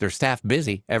to keep their staff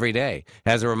busy every day.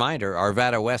 As a reminder,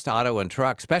 Arvada West Auto and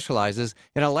Truck specializes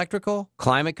in electrical,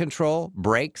 climate control,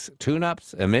 brakes,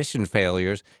 tune-ups, emission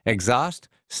failures, exhaust,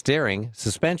 steering,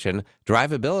 suspension,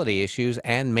 drivability issues,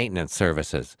 and maintenance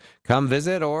services. Come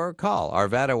visit or call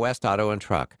Arvada West Auto and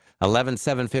Truck,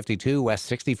 11752 West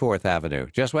 64th Avenue,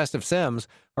 just west of Sims,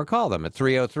 or call them at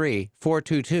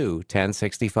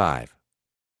 303-422-1065.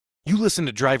 You listen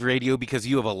to Drive Radio because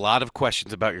you have a lot of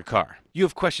questions about your car. You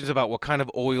have questions about what kind of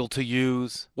oil to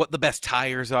use, what the best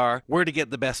tires are, where to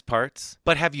get the best parts.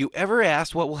 But have you ever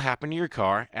asked what will happen to your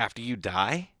car after you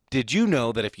die? Did you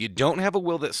know that if you don't have a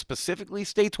will that specifically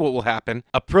states what will happen,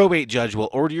 a probate judge will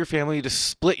order your family to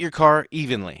split your car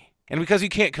evenly? And because you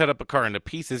can't cut up a car into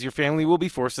pieces, your family will be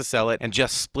forced to sell it and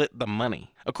just split the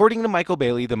money. According to Michael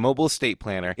Bailey, the mobile estate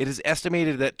planner, it is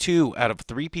estimated that 2 out of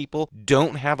 3 people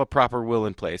don't have a proper will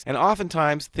in place. And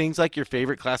oftentimes, things like your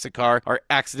favorite classic car are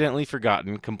accidentally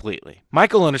forgotten completely.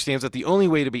 Michael understands that the only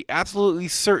way to be absolutely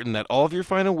certain that all of your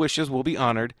final wishes will be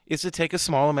honored is to take a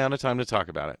small amount of time to talk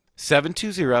about it.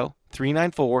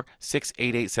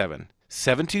 720-394-6887.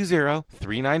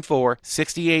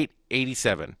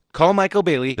 720-394-6887. Call Michael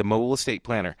Bailey, the mobile estate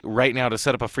planner, right now to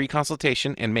set up a free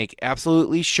consultation and make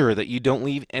absolutely sure that you don't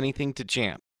leave anything to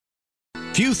chance.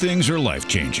 Few things are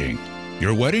life-changing.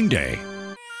 Your wedding day,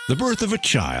 the birth of a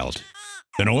child,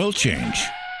 an oil change.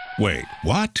 Wait,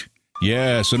 what?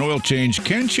 Yes, an oil change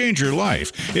can change your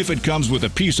life if it comes with a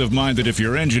peace of mind that if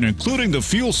your engine, including the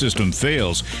fuel system,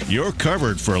 fails, you're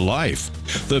covered for life.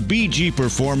 The BG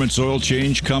Performance Oil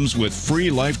Change comes with free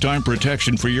lifetime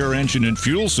protection for your engine and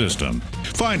fuel system.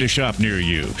 Find a shop near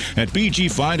you at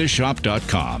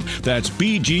bgfindashop.com. That's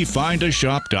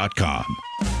bgfindashop.com.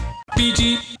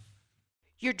 BG.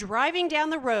 You're driving down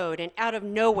the road and out of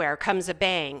nowhere comes a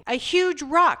bang. A huge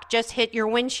rock just hit your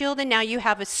windshield and now you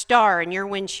have a star in your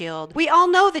windshield. We all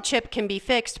know the chip can be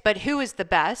fixed, but who is the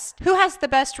best? Who has the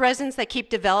best resins that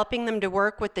keep developing them to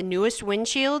work with the newest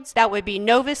windshields? That would be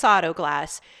Novus Auto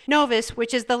Glass. Novus,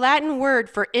 which is the Latin word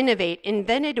for innovate,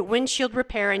 invented windshield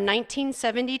repair in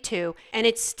 1972, and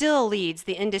it still leads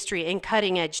the industry in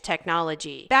cutting-edge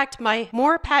technology. Backed by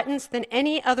more patents than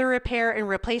any other repair and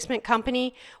replacement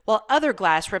company, while other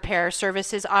glass repair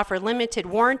services offer limited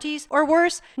warranties, or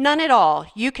worse, none at all.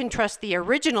 You can trust the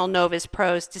original Novus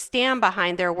pros to stand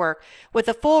behind their work with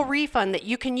a full refund that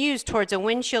you can use towards a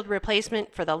windshield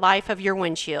replacement for the life of your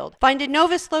windshield. Find a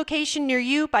Novus location near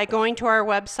you by going to our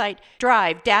website,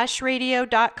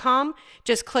 drive-radio.com.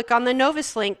 Just click on the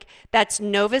Novus link. That's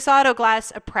Novus Auto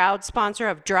Glass, a proud sponsor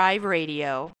of Drive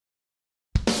Radio.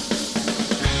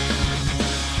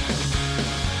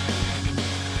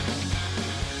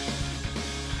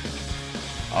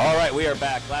 right, we are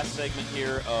back. Last segment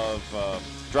here of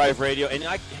Drive Radio. And,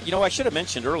 I should have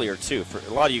mentioned earlier, too, for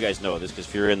a lot of you guys know this because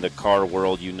if you're in the car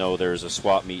world, you know there's a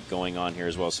swap meet going on here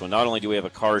as well. So not only do we have a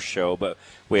car show, but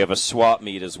we have a swap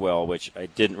meet as well, which I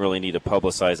didn't really need to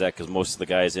publicize that because most of the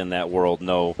guys in that world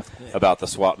know about the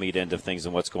swap meet end of things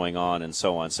and what's going on and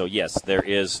so on. So, yes, there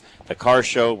is the car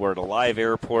show. We're at a live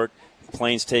airport.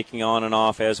 Planes taking on and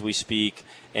off as we speak,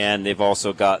 and they've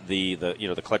also got the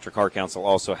Collector Car Council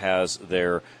also has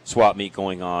their swap meet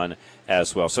going on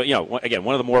as well. So, again,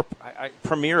 one of the more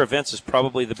premier events is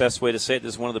probably the best way to say it.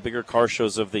 This is one of the bigger car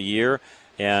shows of the year,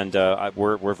 and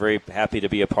we're very happy to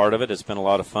be a part of it. It's been a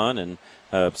lot of fun, and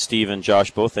Steve and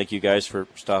Josh both, thank you guys for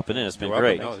stopping in. It's been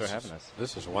great. Thanks for having us.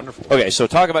 This is wonderful. Okay, so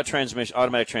talk about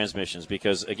automatic transmissions,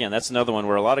 because, again, that's another one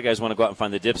where a lot of guys want to go out and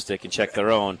find the dipstick and check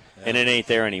their own, and it ain't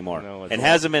there anymore. No, and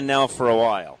hasn't been now for a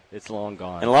while. It's long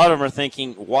gone. And a lot of them are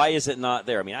thinking, why is it not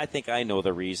there? I mean, I think I know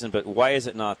the reason, but why is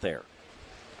it not there?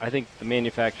 I think the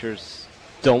manufacturers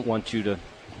don't want you to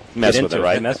mess with it,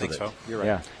 right? I think so. You're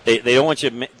right. Yeah. They don't want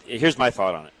you. Here's my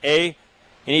thought on it.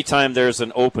 Anytime there's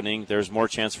an opening, there's more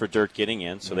chance for dirt getting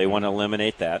in, so they want to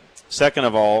eliminate that. Second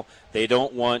of all, they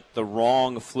don't want the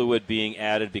wrong fluid being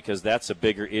added because that's a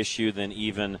bigger issue than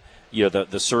even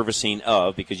the servicing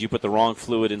of, because you put the wrong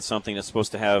fluid in something that's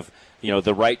supposed to have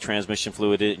the right transmission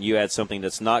fluid in it, and you add something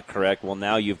that's not correct. Well,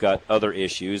 now you've got other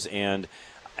issues, and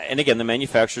again, the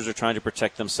manufacturers are trying to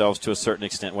protect themselves to a certain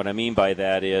extent. What I mean by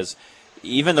that is,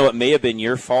 even though it may have been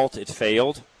your fault, it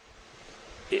failed.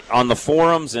 On the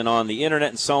forums and on the internet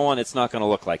and so on, it's not going to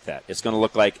look like that. It's going to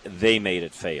look like they made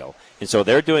it fail. And so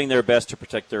they're doing their best to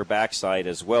protect their backside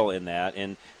as well in that,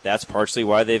 and that's partially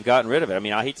why they've gotten rid of it. I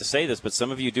mean, I hate to say this, but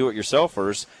some of you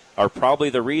do-it-yourselfers are probably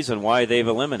the reason why they've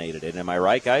eliminated it. Am I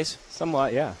right, guys?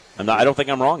 Somewhat, yeah. I don't think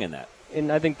I'm wrong in that.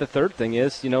 And I think the third thing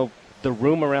is, the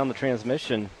room around the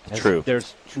transmission. True.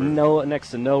 There's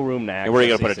next to no room to access. And where are you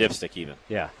going to put a dipstick even?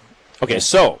 Yeah. Okay,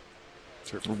 so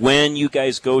when you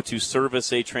guys go to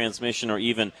service a transmission or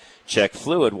even check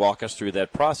fluid, walk us through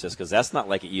that process, because that's not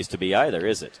like it used to be either,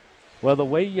 is it? Well, the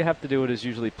way you have to do it is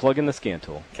usually plug in the scan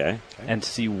tool and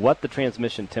see what the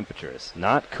transmission temperature is.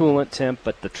 Not coolant temp,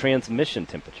 but the transmission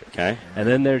temperature. Okay. And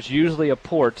then there's usually a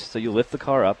port, so you lift the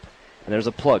car up, and there's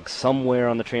a plug somewhere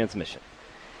on the transmission.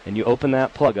 And you open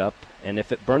that plug up, and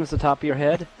if it burns the top of your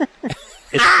head,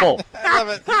 it's full. I love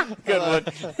it. Good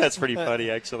one. That's pretty funny,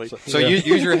 actually. So use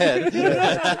your head.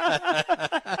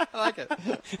 I like it.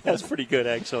 That's pretty good,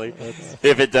 actually.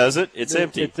 If it doesn't, it's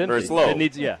empty. It's empty. Or it's low. It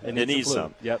needs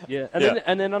some. Yep. Yeah.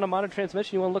 And then on a modern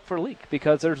transmission, you want to look for a leak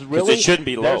because there's it shouldn't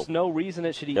be low. There's no reason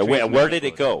it should eat. Where did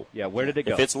it go? Yeah. Where did it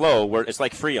go? If it's low, it's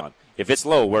like Freon. If it's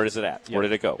low, where is it at? Yeah. Where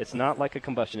did it go? It's not like a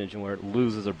combustion engine where it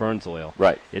loses or burns oil.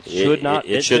 Right. It should not.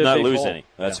 It should not lose any.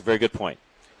 That's a very good point.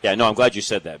 Yeah, no, I'm glad you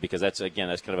said that because that's kind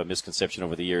of a misconception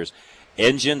over the years.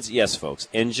 Engines, yes, folks.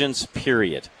 Engines,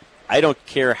 period. I don't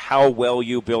care how well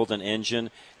you build an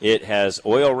engine. It has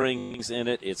oil rings in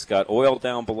it. It's got oil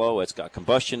down below. It's got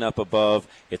combustion up above.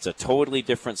 It's a totally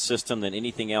different system than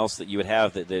anything else that you would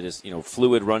have that is,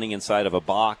 fluid running inside of a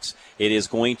box. It is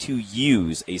going to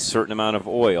use a certain amount of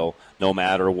oil no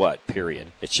matter what,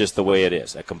 period. It's just the way it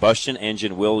is. A combustion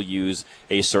engine will use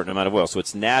a certain amount of oil. So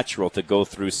it's natural to go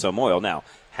through some oil. Now,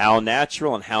 how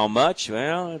natural and how much?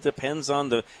 Well, it depends on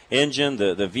the engine,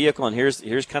 the vehicle, and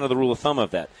here's kind of the rule of thumb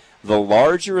of that. The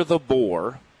larger the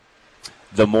bore,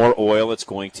 the more oil it's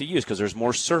going to use because there's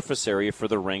more surface area for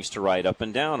the rings to ride up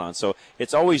and down on. So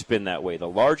it's always been that way. The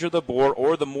larger the bore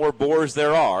or the more bores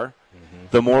there are,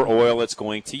 the more oil it's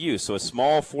going to use. So a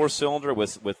small four-cylinder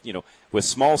with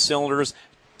small cylinders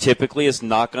typically is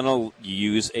not going to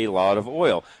use a lot of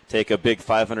oil. Take a big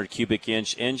 500 cubic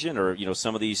inch engine, or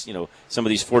some of these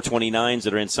 429s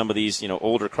that are in some of these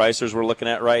older Chryslers we're looking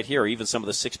at right here, or even some of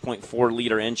the 6.4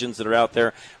 liter engines that are out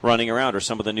there running around, or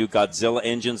some of the new Godzilla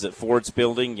engines that Ford's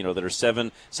building, that are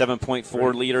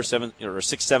 7.4 liter,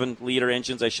 7 liter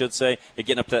engines, I should say. They're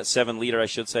getting up to that 7 liter, I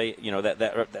should say.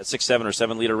 That 6, 7, or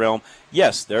 7 liter realm.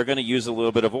 Yes, they're going to use a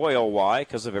little bit of oil. Why?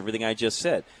 Because of everything I just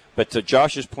said. But to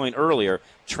Josh's point earlier,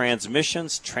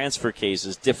 transmissions, transfer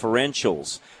cases,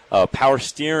 differentials, power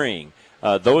steering,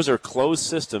 those are closed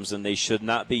systems, and they should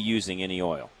not be using any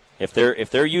oil. If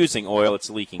they're using oil, it's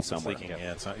leaking somewhere. It's leaking,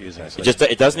 yeah, it's not using it.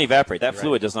 It doesn't evaporate. That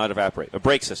fluid does not evaporate. A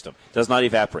brake system does not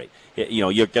evaporate.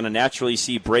 You're going to naturally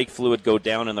see brake fluid go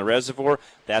down in the reservoir.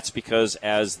 That's because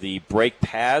as the brake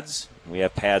pads, we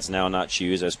have pads now, not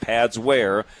shoes, as pads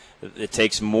wear, it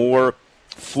takes more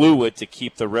fluid to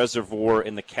keep the reservoir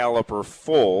and the caliper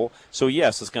full. So,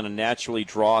 yes, it's going to naturally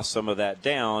draw some of that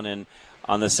down. And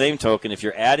on the same token, if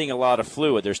you're adding a lot of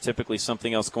fluid, there's typically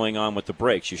something else going on with the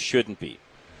brakes. You shouldn't be.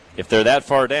 If they're that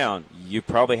far down, you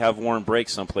probably have worn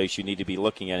brakes someplace you need to be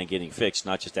looking at and getting fixed,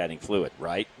 not just adding fluid,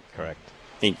 right? Correct.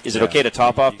 I mean, is it okay to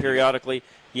top off periodically?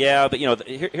 Yeah, but,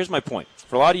 here's my point.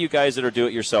 For a lot of you guys that are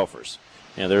do-it-yourselfers,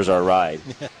 there's our ride.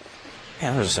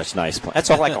 Man, those are such nice plans. That's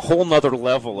like a whole nother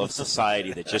level of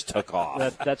society that just took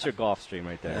off. That's your golf stream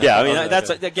right there. Yeah, I mean,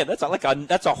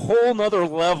 that's a whole nother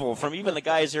level from even the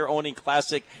guys here owning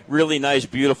classic, really nice,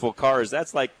 beautiful cars.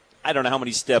 That's like, I don't know how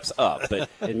many steps up, but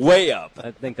way up.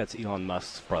 I think that's Elon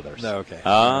Musk's brothers. No, okay.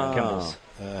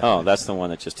 Oh, that's the one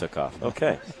that just took off.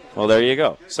 Okay. Well, there you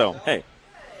go. So, hey,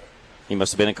 he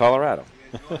must have been in Colorado.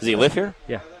 Does he live here?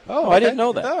 Yeah. Oh, I didn't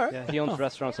know that. All right. Yeah, he owns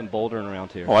restaurants in Boulder and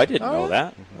around here. Oh, I didn't know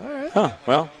that. All right. Huh.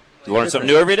 Well, you learn something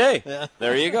new every day.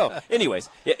 There you go. Anyways,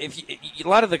 a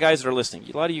lot of the guys that are listening,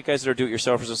 a lot of you guys that are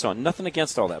do-it-yourselfers and so on, nothing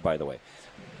against all that, by the way.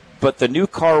 But the new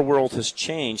car world has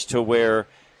changed to where,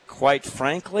 quite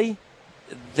frankly,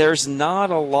 there's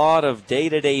not a lot of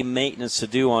day-to-day maintenance to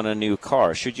do on a new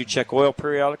car. Should you check oil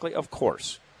periodically? Of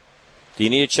course. Do you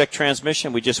need to check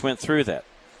transmission? We just went through that.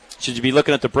 Should you be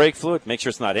looking at the brake fluid? Make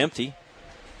sure it's not empty.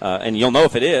 And you'll know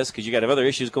if it is because you got to have other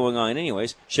issues going on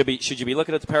anyways. Should you be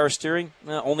looking at the power steering?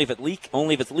 Only if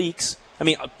it leaks. I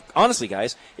mean, honestly,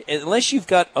 guys, unless you've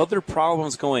got other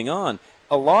problems going on,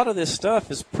 a lot of this stuff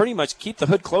is pretty much keep the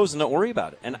hood closed and don't worry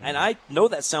about it. And I know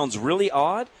that sounds really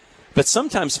odd, but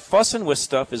sometimes fussing with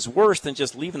stuff is worse than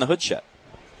just leaving the hood shut.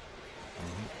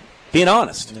 Being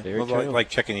honest. Like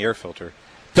checking the air filter.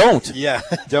 Don't. Yeah,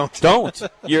 don't. Don't.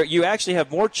 You actually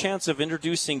have more chance of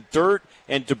introducing dirt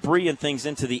and debris and things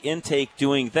into the intake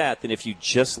doing that than if you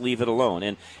just leave it alone.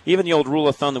 And even the old rule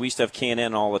of thumb that we used to have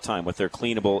K&N all the time with their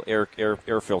cleanable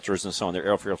air filters and so on, their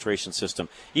air filtration system,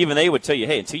 even they would tell you,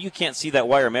 hey, until you can't see that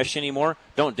wire mesh anymore,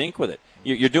 don't dink with it.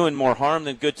 You're doing more harm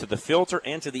than good to the filter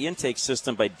and to the intake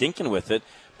system by dinking with it.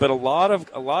 But a lot of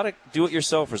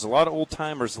do-it-yourselfers, a lot of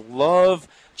old-timers love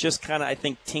just kind of, I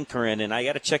think, tinkering, and I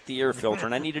got to check the air filter,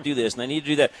 and I need to do this, and I need to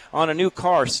do that. On a new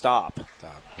car, stop.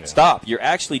 Yeah. Stop. You're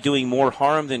actually doing more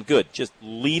harm than good. Just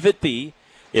leave it be.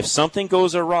 If something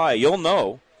goes awry, you'll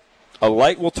know. A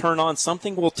light will turn on.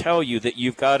 Something will tell you that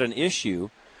you've got an issue,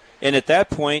 and at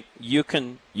that point, you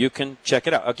can check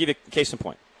it out. I'll give you a case in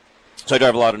point. So I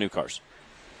drive a lot of new cars.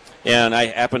 And I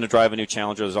happen to drive a new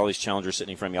Challenger. There's all these Challengers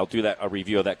sitting in front of me. I'll do a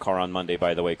review of that car on Monday,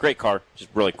 by the way. Great car.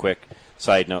 Just really quick.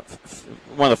 Side note,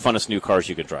 one of the funnest new cars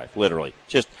you could drive, literally.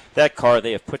 Just that car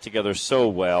they have put together so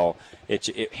well.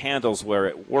 It handles where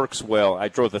it works well. I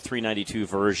drove the 392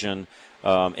 version,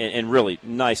 and really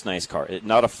nice car.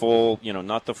 Not the full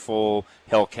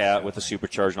Hellcat with the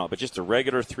supercharger and all, but just a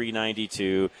regular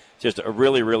 392, just a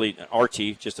really, really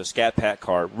RT, just a Scat Pack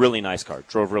car. Really nice car.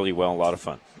 Drove really well, a lot of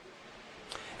fun.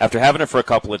 After having it for a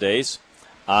couple of days,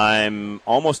 I'm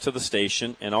almost to the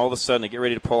station, and all of a sudden I get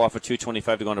ready to pull off a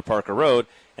 225 to go into Parker Road,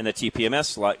 and the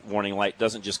TPMS warning light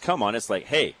doesn't just come on. It's like,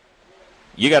 hey,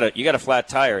 you got a flat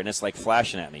tire, and it's like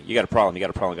flashing at me. You got a problem.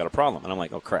 And I'm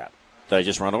like, oh, crap. Did I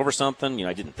just run over something?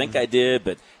 I didn't think I did,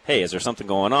 but, hey, is there something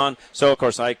going on? So, of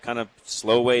course, I kind of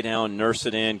slow way down, nurse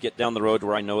it in, get down the road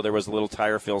where I know there was a little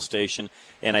tire fill station,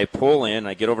 and I pull in.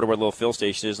 I get over to where the little fill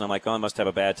station is, and I'm like, oh, I must have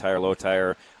a bad tire, low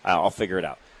tire. I'll figure it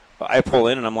out. I pull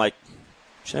in, and I'm like,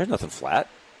 there's nothing flat.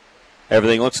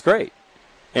 Everything looks great.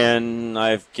 And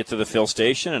I get to the fill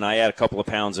station, and I add a couple of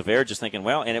pounds of air, just thinking,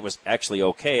 well, and it was actually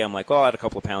okay. I'm like, I'll add a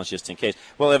couple of pounds just in case.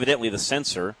 Well, evidently the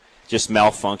sensor just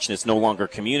malfunctioned. It's no longer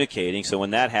communicating. So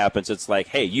when that happens, it's like,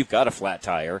 hey, you've got a flat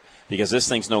tire because this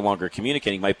thing's no longer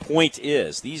communicating. My point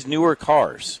is these newer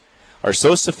cars are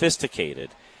so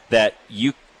sophisticated that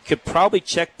you could probably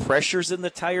check pressures in the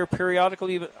tire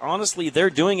periodically, but honestly, they're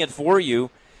doing it for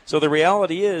you. So the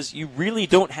reality is you really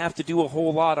don't have to do a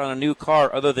whole lot on a new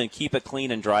car other than keep it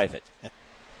clean and drive it.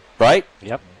 Right?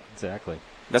 Yep, exactly.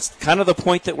 That's kind of the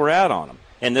point that we're at on them.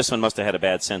 And this one must have had a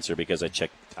bad sensor because I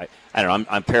checked. I don't know.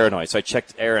 I'm paranoid, so I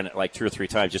checked air in it like 2 or 3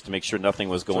 times just to make sure nothing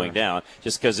was going down.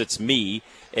 Just because it's me,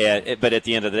 but at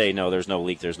the end of the day, no, there's no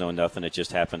leak, there's no nothing. It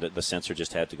just happened that the sensor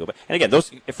just had to go back. And again, those,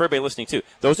 for everybody listening too,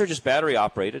 those are just battery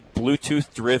operated,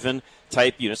 Bluetooth driven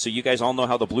type units. So you guys all know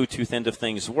how the Bluetooth end of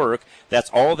things work.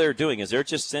 That's all they're doing is they're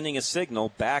just sending a signal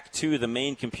back to the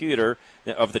main computer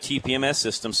of the TPMS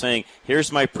system, saying,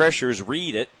 "Here's my pressures,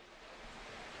 read it."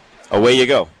 Away you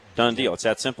go. Done deal. It's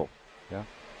that simple. Yeah.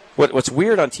 What's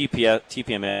weird on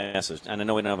TPMS is, and I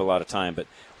know we don't have a lot of time, but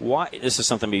why? This is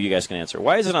something maybe you guys can answer.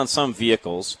 Why is it on some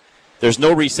vehicles there's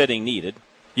no resetting needed?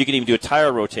 You can even do a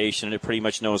tire rotation, and it pretty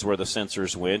much knows where the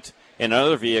sensors went. In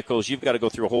other vehicles, you've got to go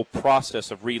through a whole process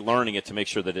of relearning it to make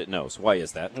sure that it knows. Why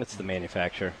is that? It's the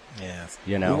manufacturer. Yeah.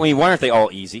 You know. Why aren't they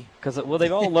all easy? Because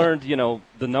they've all learned,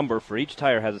 the number for each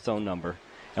tire has its own number.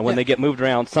 And when they get moved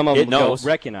around, some of them knows. don't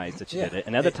recognize that you did it.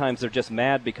 And other times they're just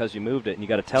mad because you moved it, and you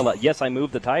got to tell it, yes, I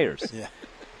moved the tires. Yeah.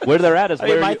 Where they're at is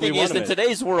where my we thing want is, them in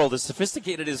today's world, as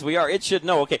sophisticated as we are, it should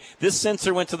know, okay, this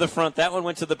sensor went to the front, that one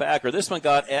went to the back, or this one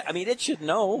got, I mean, it should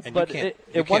know. And But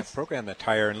you can't program the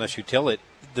tire unless you tell it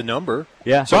the number.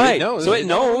 Yeah. So Right. it knows. So it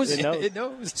knows. It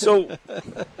knows. So,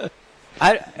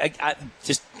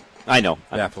 I know.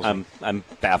 Baffles I'm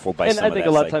baffled by and some I of think that.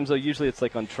 a lot It's of times, though, usually it's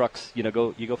like on trucks, you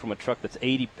go from a truck that's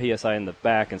 80 PSI in the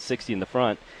back and 60 in the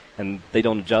front, and they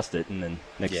don't adjust it, and then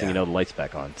next thing you know, the light's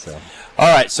back on. So,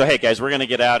 all right, so hey guys, we're going to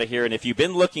get out of here, and if you've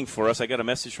been looking for us, I got a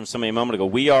message from somebody a moment ago.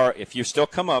 We are, if you still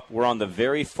come up, we're on the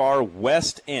very far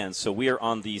west end, so we are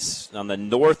on the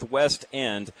northwest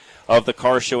end of the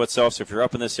car show itself. So if you're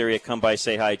up in this area, come by,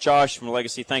 say hi. Josh from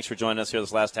Legacy, thanks for joining us here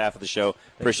this last half of the show.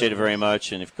 Appreciate it very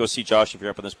much. And go see Josh if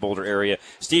you're up in this Boulder area.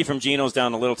 Steve from Geno's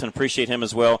down in Littleton, appreciate him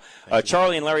as well.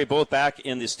 Charlie and Larry both back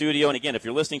in the studio. And again, if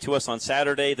you're listening to us on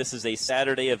Saturday, this is a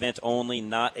Saturday event only,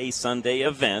 not a Sunday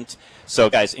event. So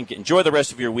guys, enjoy the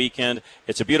rest of your weekend.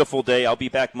 It's a beautiful day. I'll be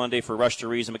back Monday for Rush to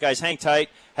Reason. But guys, hang tight.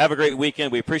 Have a great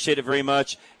weekend. We appreciate it very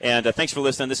much. And thanks for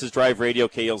listening. This is Drive Radio,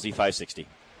 KLZ 560.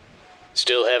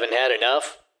 Still haven't had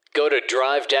enough? Go to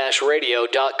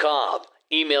drive-radio.com.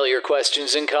 Email your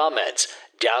questions and comments.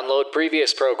 Download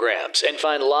previous programs and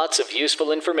find lots of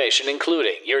useful information,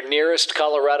 including your nearest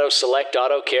Colorado Select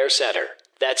Auto Care Center.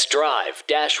 That's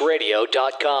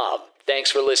drive-radio.com. Thanks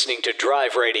for listening to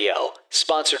Drive Radio,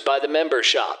 sponsored by the member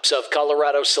shops of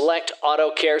Colorado Select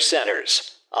Auto Care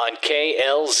Centers on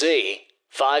KLZ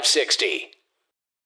 560.